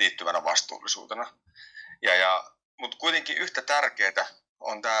liittyvänä vastuullisuutena. Mutta kuitenkin yhtä tärkeää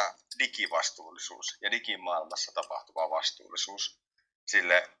on tämä digivastuullisuus ja digimaailmassa tapahtuva vastuullisuus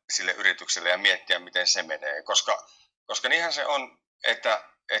sille yritykselle ja miettiä, miten se menee. Koska niinhän se on, että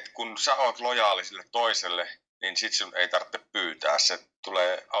kun sä oot lojaali sille toiselle, niin sit sun ei tarvitse pyytää. Se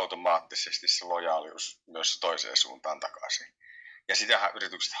tulee automaattisesti se lojaalius myös toiseen suuntaan takaisin. Ja sitähän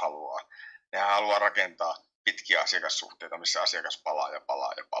yritykset haluaa. Nehän haluaa rakentaa pitkiä asiakassuhteita, missä asiakas palaa ja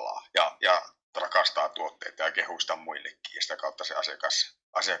palaa ja palaa. Ja rakastaa tuotteita ja kehuu sitä muillekin. Ja sitä kautta se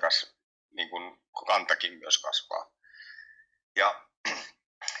asiakas niin kun kantakin myös kasvaa. Ja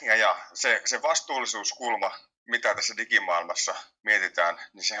se vastuullisuuskulma, mitä tässä digimaailmassa mietitään,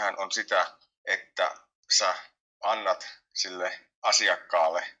 niin sehän on sitä, että sä annat sille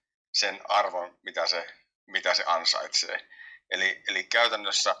asiakkaalle sen arvon, mitä se ansaitsee. Eli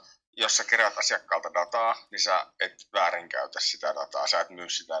käytännössä, jos sä kerät asiakkaalta dataa, niin sä et väärinkäytä sitä dataa. Sä et myy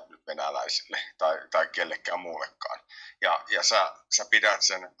sitä venäläisille tai kellekään muullekaan. Ja sä pidät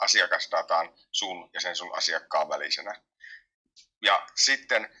sen asiakasdatan sun ja sen sun asiakkaan välisenä. Ja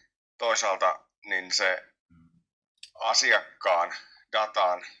sitten toisaalta niin se asiakkaan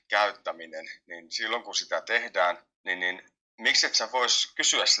datan käyttäminen, niin silloin kun sitä tehdään, niin miksi et sä vois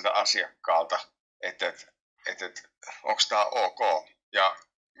kysyä sitä asiakkaalta, että onko tämä ok,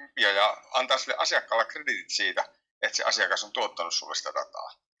 ja antaa sille asiakkaalle krediitit siitä, että se asiakas on tuottanut sulle sitä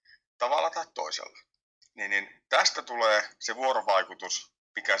dataa tavalla tai toisella. Niin tästä tulee se vuorovaikutus,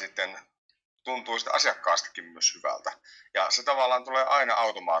 mikä sitten tuntuu sitä asiakkaastakin myös hyvältä. Ja se tavallaan tulee aina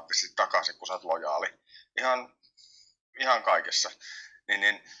automaattisesti takaisin, kun sä oot lojaali. Ihan kaikessa.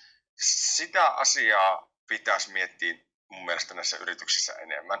 Niin sitä asiaa pitäisi miettiä mun mielestä näissä yrityksissä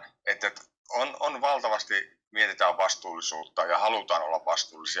enemmän. Että on valtavasti mietitään vastuullisuutta ja halutaan olla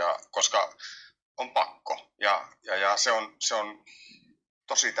vastuullisia, koska on pakko. Ja se on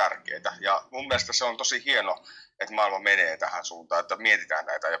tosi tärkeää. Ja mun mielestä se on tosi hieno, että maailma menee tähän suuntaan, että mietitään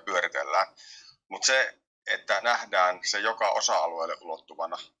näitä ja pyöritellään. Mutta se, että nähdään se joka osa-alueelle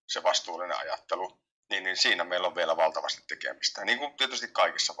ulottuvana, se vastuullinen ajattelu, niin siinä meillä on vielä valtavasti tekemistä. Niin kuin tietysti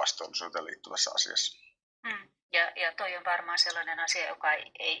kaikissa vastuullisuuteen liittyvässä asiassa. Ja toi on varmaan sellainen asia, joka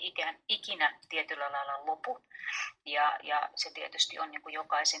ei ikinä tietyllä lailla lopu. Ja se tietysti on niin kuin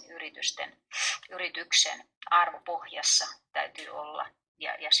jokaisen yrityksen arvopohjassa täytyy olla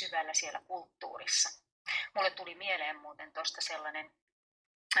ja syvällä siellä kulttuurissa. Mulle tuli mieleen muuten tuosta sellainen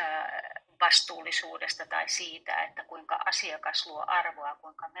vastuullisuudesta tai siitä, että kuinka asiakas luo arvoa,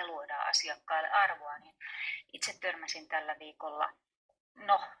 kuinka me luodaan asiakkaalle arvoa, niin itse törmäsin tällä viikolla.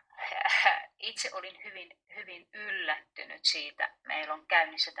 Itse olin hyvin yllättynyt siitä. Meillä on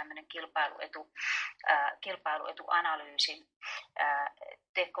käynnissä tämmöinen kilpailuetuanalyysin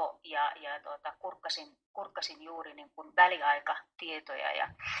teko ja kurkkasin juuri niin kuin väliaikatietoja ja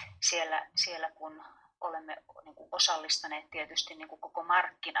siellä kun olemme niin kuin osallistaneet tietysti niin kuin koko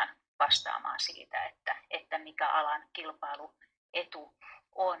markkinan vastaamaan siitä, että mikä alan kilpailuetu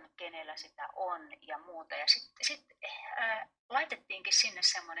on, kenellä sitä on ja muuta. Ja sitten laitettiinkin sinne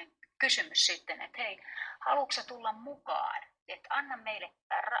semmoinen kysymys sitten, että hei, haluatko sä tulla mukaan? Että anna meille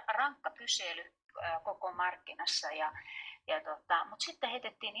rankka kysely koko markkinassa. Mutta sitten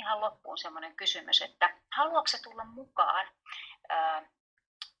heitettiin ihan loppuun semmoinen kysymys, että haluatko sä tulla mukaan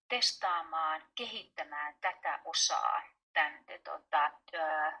testaamaan, kehittämään tätä osaa tämän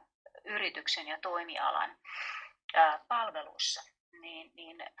yrityksen ja toimialan palveluissa.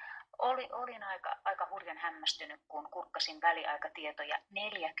 Niin olin aika hurjan hämmästynyt, kun kurkkasin väliaikatietoja. 40%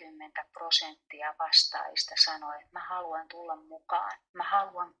 vastaajista sanoi, että mä haluan tulla mukaan, mä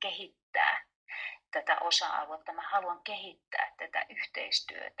haluan kehittää tätä osa-aluetta, mä haluan kehittää tätä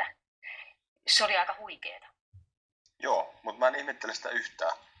yhteistyötä. Se oli aika huikeeta. Joo, mutta mä en ihmettele sitä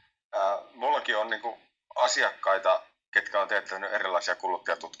yhtään. Mullakin on niinku asiakkaita, ketkä on teettänyt erilaisia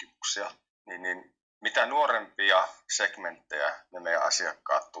kuluttajatutkimuksia, niin mitä nuorempia segmenttejä ne meidän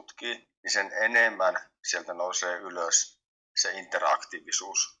asiakkaat tutkii, niin sen enemmän sieltä nousee ylös se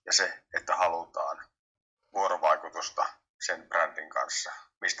interaktiivisuus ja se, että halutaan vuorovaikutusta sen brändin kanssa,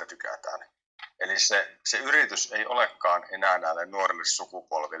 mistä tykätään. Eli se yritys ei olekaan enää näille nuorille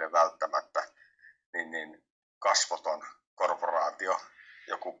sukupolville välttämättä niin kasvoton korporaatio,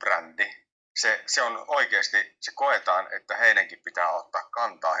 joku brändi, se on oikeasti, se koetaan, että heidänkin pitää ottaa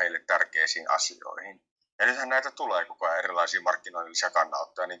kantaa heille tärkeisiin asioihin. Ja nythän näitä tulee koko ajan erilaisia markkinoinnillisia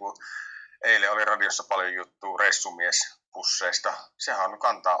kannanottoja. Niin kuin eilen oli radiossa paljon juttua reissumiespusseista. Sehän on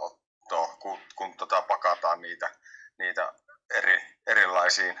kantaanottoa, kun pakataan niitä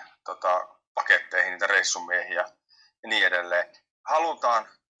erilaisiin paketteihin, niitä reissumiehiä ja niin edelleen. Halutaan,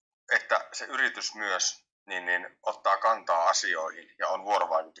 että se yritys myös niin ottaa kantaa asioihin ja on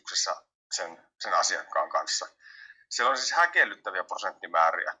vuorovaikutuksessa sen asiakkaan kanssa. Siellä on siis häkellyttäviä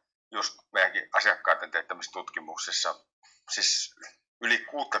prosenttimääriä just meidänkin asiakkaiden teettämissä tutkimuksissa. Siis yli 60%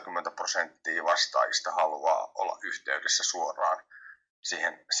 vastaajista haluaa olla yhteydessä suoraan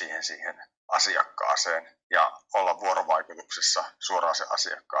siihen asiakkaaseen ja olla vuorovaikutuksessa suoraan sen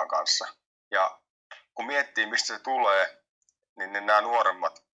asiakkaan kanssa. Ja kun miettii, mistä se tulee, niin nämä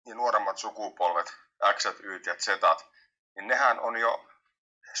nuoremmat sukupolvet, X, Y ja Z, niin nehän on jo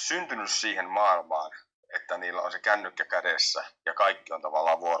syntynyt siihen maailmaan, että niillä on se kännykkä kädessä ja kaikki on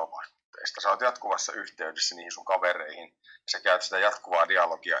tavallaan vuorovaikutteista. Sä oot jatkuvassa yhteydessä niihin sun kavereihin. Sä käyt sitä jatkuvaa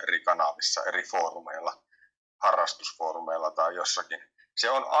dialogia eri kanavissa, eri foorumeilla, harrastusfoorumeilla tai jossakin. Se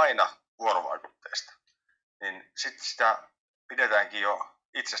on aina vuorovaikutteista. Niin sitten sitä pidetäänkin jo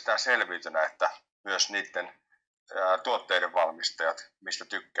itsestäänselvyytenä, että myös niiden tuotteiden valmistajat, mistä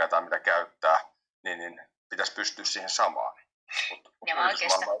tykkää tai mitä käyttää, niin pitäisi pystyä siihen samaan. Ja mä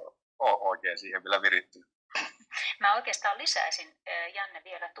oikein siihen vielä virittynyt. Mä oikeastaan lisäisin, Janne,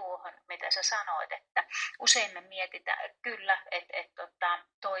 vielä tuohon, mitä sä sanoit, että usein me mietitään kyllä,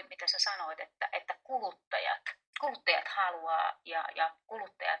 toi mitä sä sanoit, että kuluttajat haluaa ja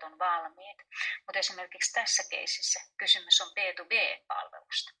kuluttajat on valmiit, mutta esimerkiksi tässä keississä kysymys on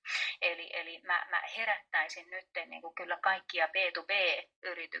B2B-palvelusta. Eli mä herättäisin nyt niin kuin kyllä kaikkia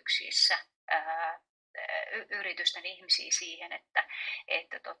B2B-yrityksissä yritysten ihmisiä siihen, että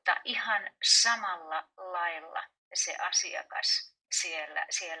ihan samalla lailla se asiakas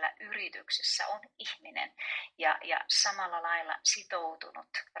siellä yrityksessä on ihminen ja samalla lailla sitoutunut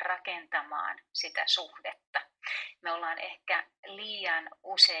rakentamaan sitä suhdetta. Me ollaan ehkä liian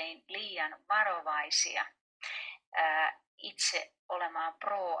usein liian varovaisia itse olemaan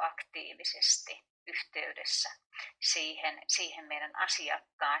proaktiivisesti yhteydessä siihen meidän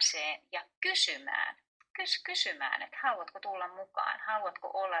asiakkaaseen ja kysymään, että haluatko tulla mukaan,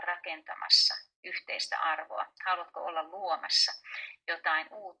 haluatko olla rakentamassa yhteistä arvoa, haluatko olla luomassa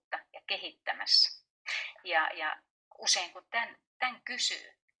jotain uutta ja kehittämässä. Ja usein kun tämän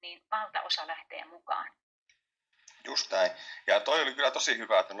kysyy, niin valtaosa lähtee mukaan. Just näin. Ja toi oli kyllä tosi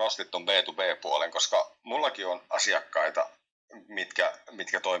hyvä, että nostit ton B2B-puolen, koska mullakin on asiakkaita,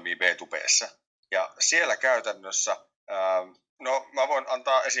 mitkä toimii B2B:ssä. Ja siellä käytännössä, mä voin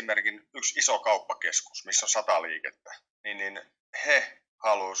antaa esimerkin yksi iso kauppakeskus, missä on 100 liikettä. Niin he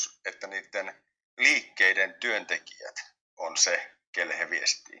halusivat, että niiden liikkeiden työntekijät on se, kelle he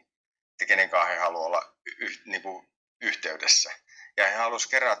viestii. Että kenen kanssa he haluavat olla yhteydessä. Ja he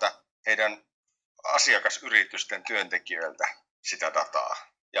halusivat kerätä heidän asiakasyritysten työntekijöiltä sitä dataa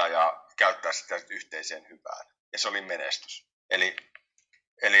ja käyttää sitä yhteiseen hyvään. Ja se oli menestys.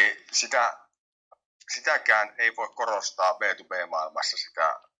 Eli sitäkään ei voi korostaa B2B-maailmassa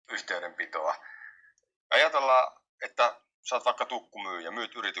sitä yhteydenpitoa. Ajatellaan, että sä oot vaikka tukkumyyjä,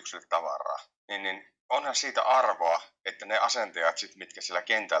 myyt yritykselle tavaraa, niin onhan siitä arvoa, että ne asentajat, mitkä sillä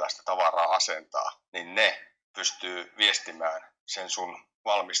kentällä sitä tavaraa asentaa, niin ne pystyy viestimään sen sun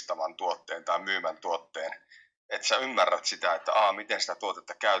valmistaman tuotteen tai myymän tuotteen, että sä ymmärrät sitä, että miten sitä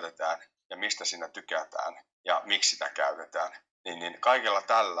tuotetta käytetään ja mistä siinä tykätään ja miksi sitä käytetään. Niin kaikella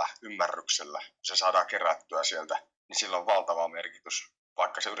tällä ymmärryksellä, kun se saadaan kerättyä sieltä, niin sillä on valtava merkitys,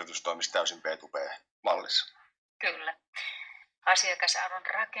 vaikka se yritys toimisi täysin B2B-mallissa. Kyllä. Asiakasarvon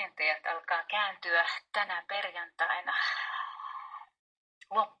rakentajat alkaa kääntyä tänä perjantaina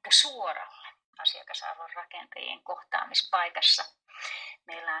loppusuoralle asiakasarvon rakentajien kohtaamispaikassa.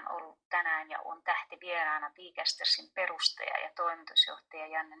 Meillä on ollut tänään ja on tähtivieraana BCasterin perustaja ja toimitusjohtaja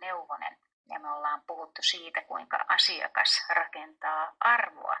Janne Neuvonen. Ja me ollaan puhuttu siitä, kuinka asiakas rakentaa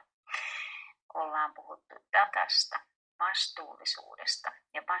arvoa. Ollaan puhuttu datasta, vastuullisuudesta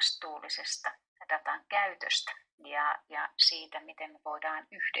ja vastuullisesta datan käytöstä ja siitä, miten me voidaan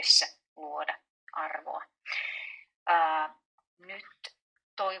yhdessä luoda arvoa. Nyt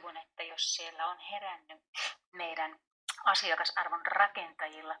toivon, että jos siellä on herännyt meidän asiakasarvon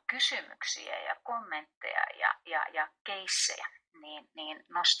rakentajilla kysymyksiä ja kommentteja ja keissejä, niin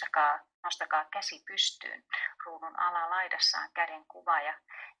nostakaa käsi pystyyn. Ruudun alalaidassa on käden kuva ja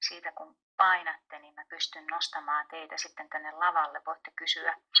siitä kun painatte, niin mä pystyn nostamaan teitä sitten tänne lavalle. Voitte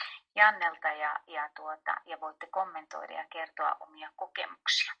kysyä Jannelta ja voitte kommentoida ja kertoa omia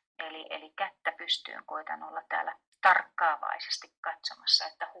kokemuksia. Eli kättä pystyyn koitan olla täällä tarkkaavaisesti katsomassa,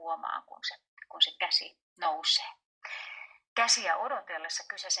 että huomaan, kun se käsi nousee. Käsiä odotellessa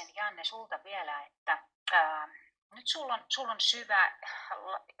kysäsen Janne sulta vielä, että nyt sulla on syvä,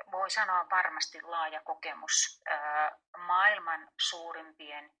 voi sanoa varmasti laaja kokemus maailman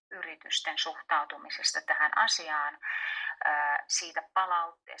suurimpien yritysten suhtautumisesta tähän asiaan, siitä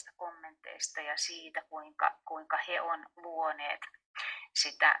palautteesta, kommenteista ja siitä, kuinka he on luoneet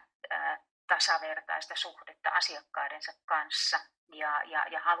sitä tasavertaista suhdetta asiakkaidensa kanssa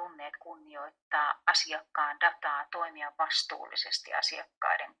ja halunneet kunnioittaa asiakkaan dataa, toimia vastuullisesti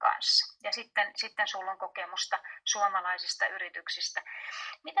asiakkaiden kanssa. Ja sitten sulla on kokemusta suomalaisista yrityksistä.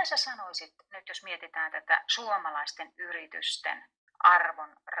 Mitä sä sanoisit nyt, jos mietitään tätä suomalaisten yritysten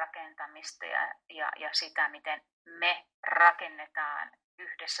arvon rakentamista ja sitä, miten me rakennetaan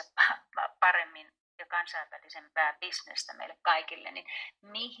yhdessä paremmin ja kansainvälisempää bisnestä meille kaikille, niin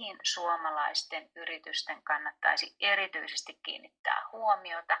mihin suomalaisten yritysten kannattaisi erityisesti kiinnittää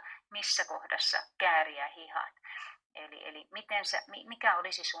huomiota, missä kohdassa kääriä hihat? Eli mikä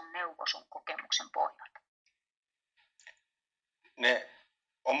olisi sun neuvo sun kokemuksen pohjalta? Ne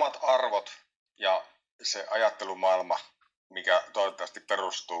omat arvot ja se ajattelumaailma, mikä toivottavasti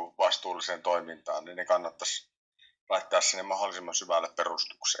perustuu vastuulliseen toimintaan, niin ne kannattaisi laittaa sinne mahdollisimman syvälle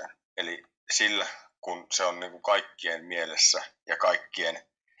perustukseen. Eli sillä, kun se on niin kuin kaikkien mielessä ja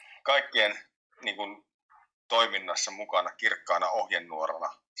kaikkien niin kuin toiminnassa mukana kirkkaana ohjenuorana,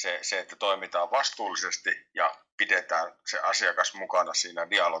 se, että toimitaan vastuullisesti ja pidetään se asiakas mukana siinä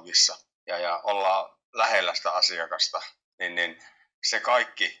dialogissa ja ollaan lähellä sitä asiakasta, niin se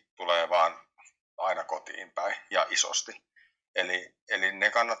kaikki tulee vaan aina kotiin päin ja isosti. Eli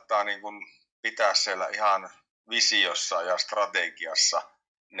ne kannattaa niin kuin pitää siellä ihan visiossa ja strategiassa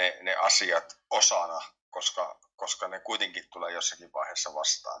ne asiat osana, koska ne kuitenkin tulee jossakin vaiheessa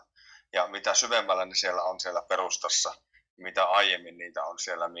vastaan. Ja mitä syvemmällä ne siellä on siellä perustassa, mitä aiemmin niitä on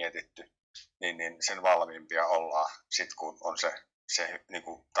siellä mietitty, niin sen valmiimpia ollaan sitten, kun on se niin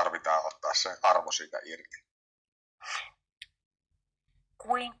kuin tarvitaan ottaa se arvo siitä irti.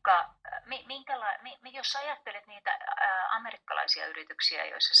 Jos ajattelet niitä amerikkalaisia yrityksiä,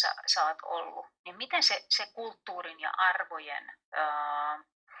 joissa sä oot ollut, niin miten se kulttuurin ja arvojen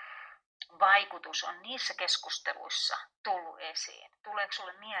vaikutus on niissä keskusteluissa tullut esiin? Tuleeko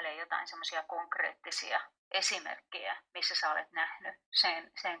sulle mieleen jotain semmoisia konkreettisia esimerkkejä, missä sä olet nähnyt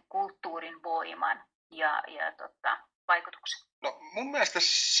sen kulttuurin voiman ja vaikutuksen? No mun mielestä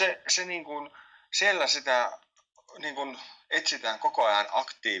se niin kuin, siellä sitä niin kuin etsitään koko ajan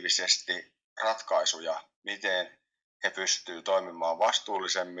aktiivisesti ratkaisuja, miten he pystyvät toimimaan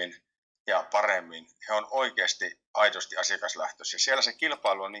vastuullisemmin ja paremmin. He on oikeasti aidosti asiakaslähtöisiä. Siellä se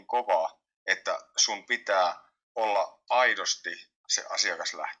kilpailu on niin kovaa, että sun pitää olla aidosti se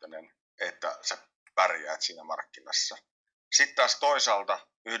asiakaslähtöinen, että sä pärjäät siinä markkinassa. Sitten taas toisaalta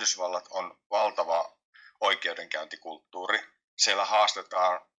Yhdysvallat on valtava oikeudenkäyntikulttuuri. Siellä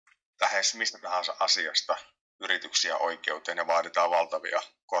haastetaan lähes mistä tahansa asiasta yrityksiä oikeuteen ja vaaditaan valtavia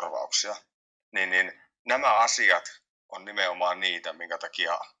korvauksia. Niin nämä asiat on nimenomaan niitä, minkä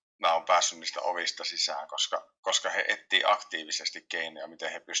takia mä oon päässyt niistä ovista sisään, koska he etsivät aktiivisesti keinoja,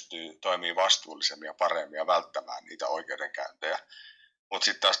 miten he pystyvät toimimaan vastuullisemmin ja paremmin ja välttämään niitä oikeudenkäyntejä. Mutta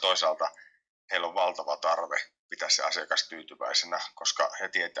sitten taas toisaalta heillä on valtava tarve pitää se asiakas tyytyväisenä, koska he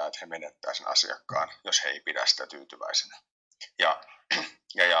tietää, että he menettää sen asiakkaan, jos he ei pidä sitä tyytyväisenä. Ja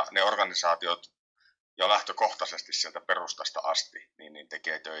ne organisaatiot jo lähtökohtaisesti sieltä perustasta asti niin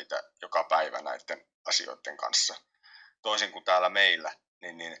tekee töitä joka päivä näiden asioiden kanssa. Toisin kuin täällä meillä,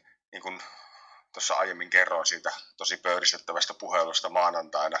 niin kuin tuossa aiemmin kerroin siitä tosi pöyristettävästä puhelusta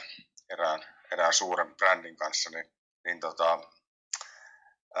maanantaina erään suuren brändin kanssa,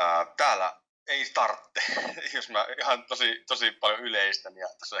 täällä ei tarvitse, jos mä ihan tosi paljon yleistän ja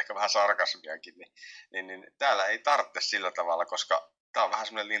tässä on ehkä vähän sarkasmiakin, niin täällä ei tarvitse sillä tavalla, koska tää on vähän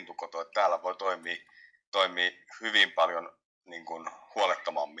semmoinen lintukoto, että täällä voi toimia hyvin paljon niin kuin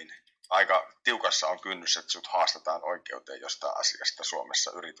huolettomammin. Aika tiukassa on kynnys, että sut haastetaan oikeuteen jostain asiasta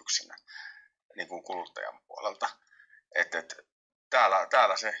Suomessa yrityksenä niin kuin kuluttajan puolelta.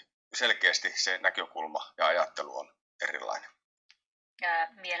 Täällä se selkeästi se näkökulma ja ajattelu on erilainen.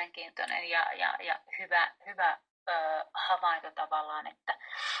 Mielenkiintoinen ja hyvä havainto tavallaan, että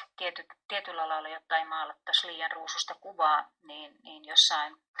tietyllä lailla, jotta ei maalattaisi liian ruususta kuvaa, niin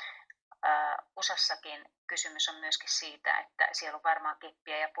jossain USAssakin kysymys on myöskin siitä, että siellä on varmaan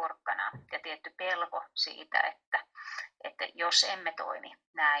keppiä ja porkkanaa ja tietty pelko siitä, että jos emme toimi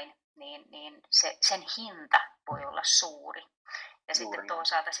näin, niin sen hinta voi olla suuri. ja sitten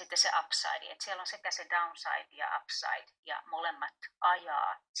toisaalta sitten se upside, että siellä on sekä se downside ja upside, ja molemmat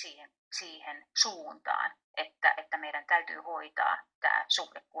ajaa siihen suuntaan, että meidän täytyy hoitaa tämä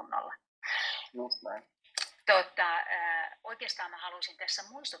suhde kunnolla. Just näin. Oikeastaan mä haluaisin tässä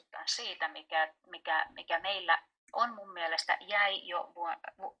muistuttaa siitä, mikä meillä on mun mielestä jäi jo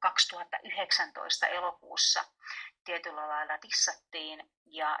 2019 elokuussa tietyllä lailla dissattiin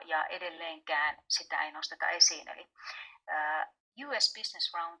ja edelleenkään sitä ei nosteta esiin. Eli US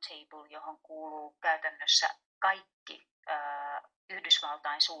Business Roundtable, johon kuuluu käytännössä kaikki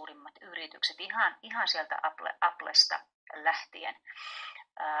Yhdysvaltain suurimmat yritykset, ihan sieltä Applesta lähtien,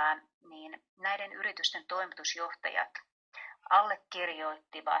 niin näiden yritysten toimitusjohtajat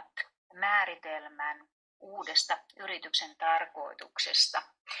allekirjoittivat määritelmän uudesta yrityksen tarkoituksesta.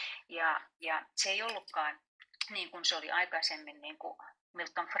 Ja se ei ollutkaan niin kuin se oli aikaisemmin, niin kuin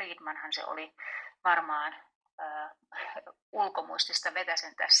Milton Friedmanhan se oli varmaan ulkomuistista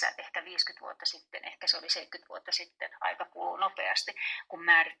vetäsen tässä ehkä 50 vuotta sitten, ehkä se oli 70 vuotta sitten, aika kuluu nopeasti, kun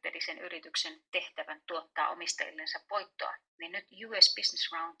määritteli sen yrityksen tehtävän tuottaa omistajillensa voittoa, niin nyt US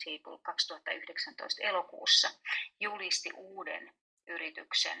Business Roundtable 2019 elokuussa julisti uuden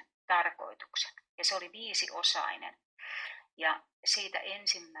yrityksen tarkoituksen, ja se oli 5-osainen. Ja siitä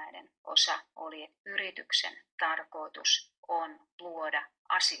ensimmäinen osa oli, että yrityksen tarkoitus on luoda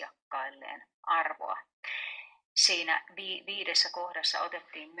asiakkailleen arvoa. Siinä 5 kohdassa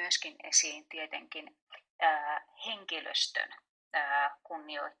otettiin myöskin esiin tietenkin henkilöstön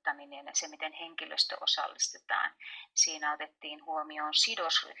kunnioittaminen ja se, miten henkilöstö osallistetaan. Siinä otettiin huomioon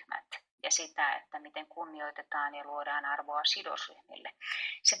sidosryhmät ja sitä, että miten kunnioitetaan ja luodaan arvoa sidosryhmille.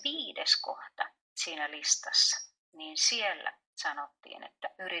 Se 5. kohta siinä listassa, niin siellä sanottiin, että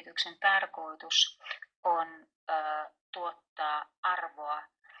yrityksen tarkoitus on tuottaa arvoa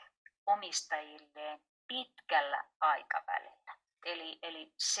omistajilleen pitkällä aikavälillä.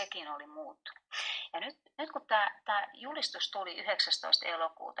 Eli sekin oli muuttunut. Ja nyt kun tämä julistus tuli 19.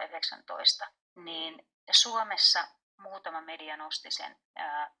 elokuuta 19, niin Suomessa muutama media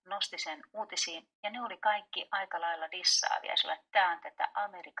nosti sen uutisiin, ja ne oli kaikki aika lailla dissaavia, sillä tämä on tätä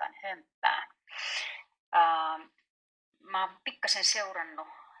Amerikan hömppää. Mä oon pikkasen seurannut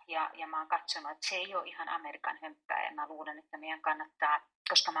ja mä oon katsonut, että se ei ole ihan Amerikan hömppää, ja mä luulen, että meidän kannattaa,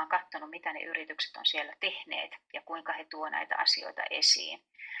 koska mä oon katsonut, mitä ne yritykset on siellä tehneet ja kuinka he tuo näitä asioita esiin.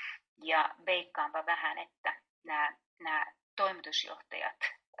 Ja veikkaanpa vähän, että nämä toimitusjohtajat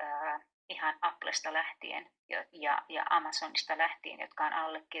ihan Applesta lähtien ja Amazonista lähtien, jotka on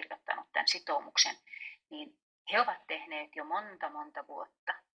allekirjoittanut tämän sitoumuksen, niin he ovat tehneet jo monta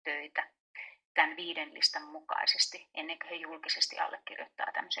vuotta töitä tämän 5 listan mukaisesti, ennen kuin he julkisesti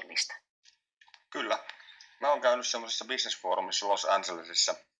allekirjoittaa tämmöisen listan. Kyllä. Mä oon käynyt semmoisessa business-foorumissa Los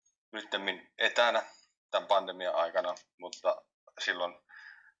Angelesissa nyttemmin etänä tämän pandemian aikana, mutta silloin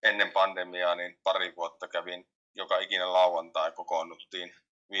ennen pandemiaa niin 2 vuotta kävin joka ikinen lauantai, kokoonnuttiin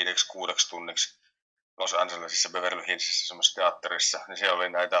 5-6 tunniksi Los Angelesissa Beverly Hillsissä semmoisessa teatterissa, niin siellä oli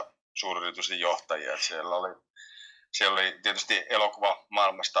näitä suuryritysten johtajia. Siellä oli tietysti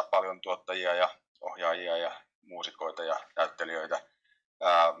elokuvamaailmasta paljon tuottajia ja ohjaajia ja muusikoita ja näyttelijöitä,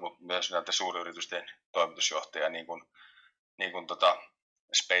 mutta myös näitä suuryritysten toimitusjohtajia, niin kuin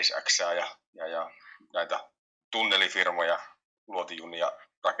SpaceX:ää ja näitä tunnelifirmoja, luotijunia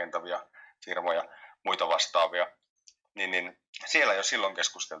rakentavia firmoja, muita vastaavia. Niin siellä jo silloin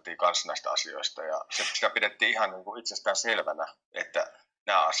keskusteltiin kanssa näistä asioista, ja sitä pidettiin ihan niin kuin itsestään selvänä, että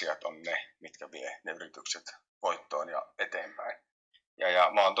nämä asiat on ne, mitkä vie ne yritykset voittoon ja eteenpäin.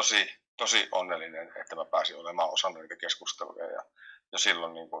 Ja mä oon tosi onnellinen, että mä pääsin olemaan osana niitä keskusteluja ja jo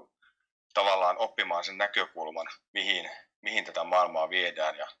silloin niin kuin tavallaan oppimaan sen näkökulman, mihin tätä maailmaa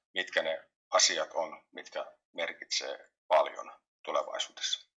viedään ja mitkä ne asiat on, mitkä merkitsee paljon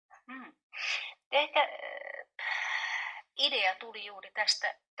tulevaisuudessa. Ehkä idea tuli juuri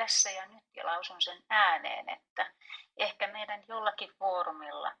tässä ja nyt, ja lausun sen ääneen, että ehkä meidän jollakin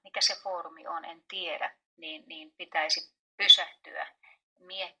foorumilla, mikä se foorumi on, en tiedä, niin pitäisi pysähtyä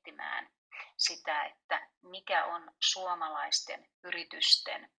miettimään sitä, että mikä on suomalaisten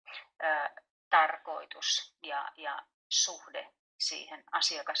yritysten tarkoitus ja suhde siihen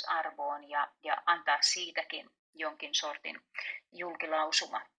asiakasarvoon ja antaa siitäkin jonkin sortin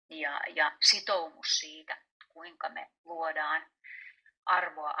julkilausuma ja sitoumus siitä, kuinka me luodaan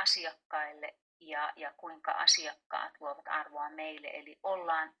arvoa asiakkaille ja kuinka asiakkaat luovat arvoa meille. Eli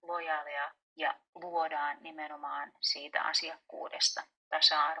ollaan lojaaleja ja luodaan nimenomaan siitä asiakkuudesta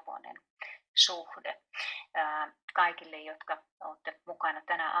tasa-arvoinen suhde. Kaikille, jotka olette mukana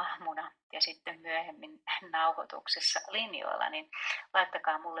tänä aamuna ja sitten myöhemmin nauhoituksessa linjoilla, niin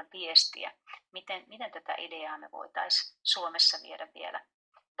laittakaa mulle viestiä, miten tätä ideaa me voitaisiin Suomessa viedä vielä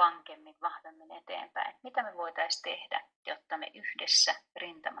vankemmin, vahvemmin eteenpäin. Mitä me voitaisiin tehdä, jotta me yhdessä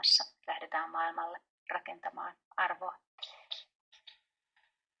rintamassa lähdetään maailmalle rakentamaan arvoa.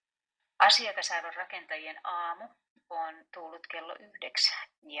 Asiakasarvon rakentajien aamu on tullut kello 9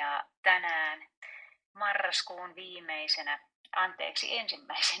 ja tänään marraskuun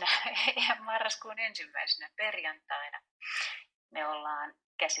ensimmäisenä perjantaina me ollaan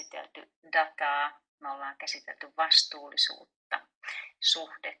käsitelty dataa, me ollaan käsitelty vastuullisuutta,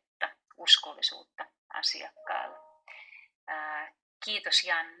 suhdetta, uskollisuutta asiakkaalle. Kiitos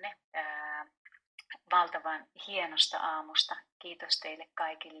Janne valtavan hienosta aamusta. Kiitos teille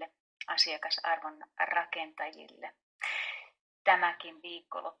kaikille asiakasarvon rakentajille. Tämäkin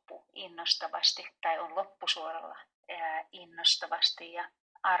viikonloppu innostavasti, tai on loppusuoralla innostavasti ja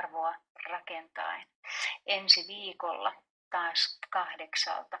arvoa rakentaen. Ensi viikolla taas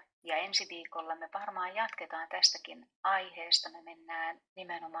 8. Ja ensi viikolla me varmaan jatketaan tästäkin aiheesta. Me mennään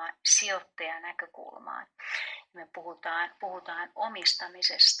nimenomaan sijoittajan näkökulmaan. Me puhutaan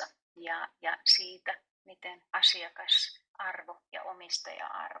omistamisesta ja siitä, miten asiakasarvo ja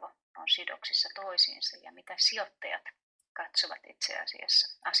omistaja-arvo on sidoksissa toisiinsa ja mitä sijoittajat katsovat itse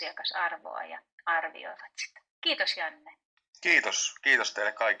asiassa asiakasarvoa ja arvioivat sitä. Kiitos Janne. Kiitos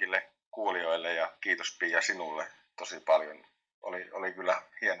teille kaikille kuulijoille ja kiitos Pia sinulle tosi paljon. Oli kyllä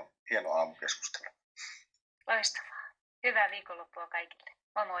hieno aamukeskustelu. Loistavaa. Hyvää viikonloppua kaikille.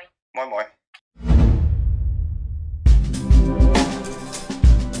 Moi moi. Moi moi.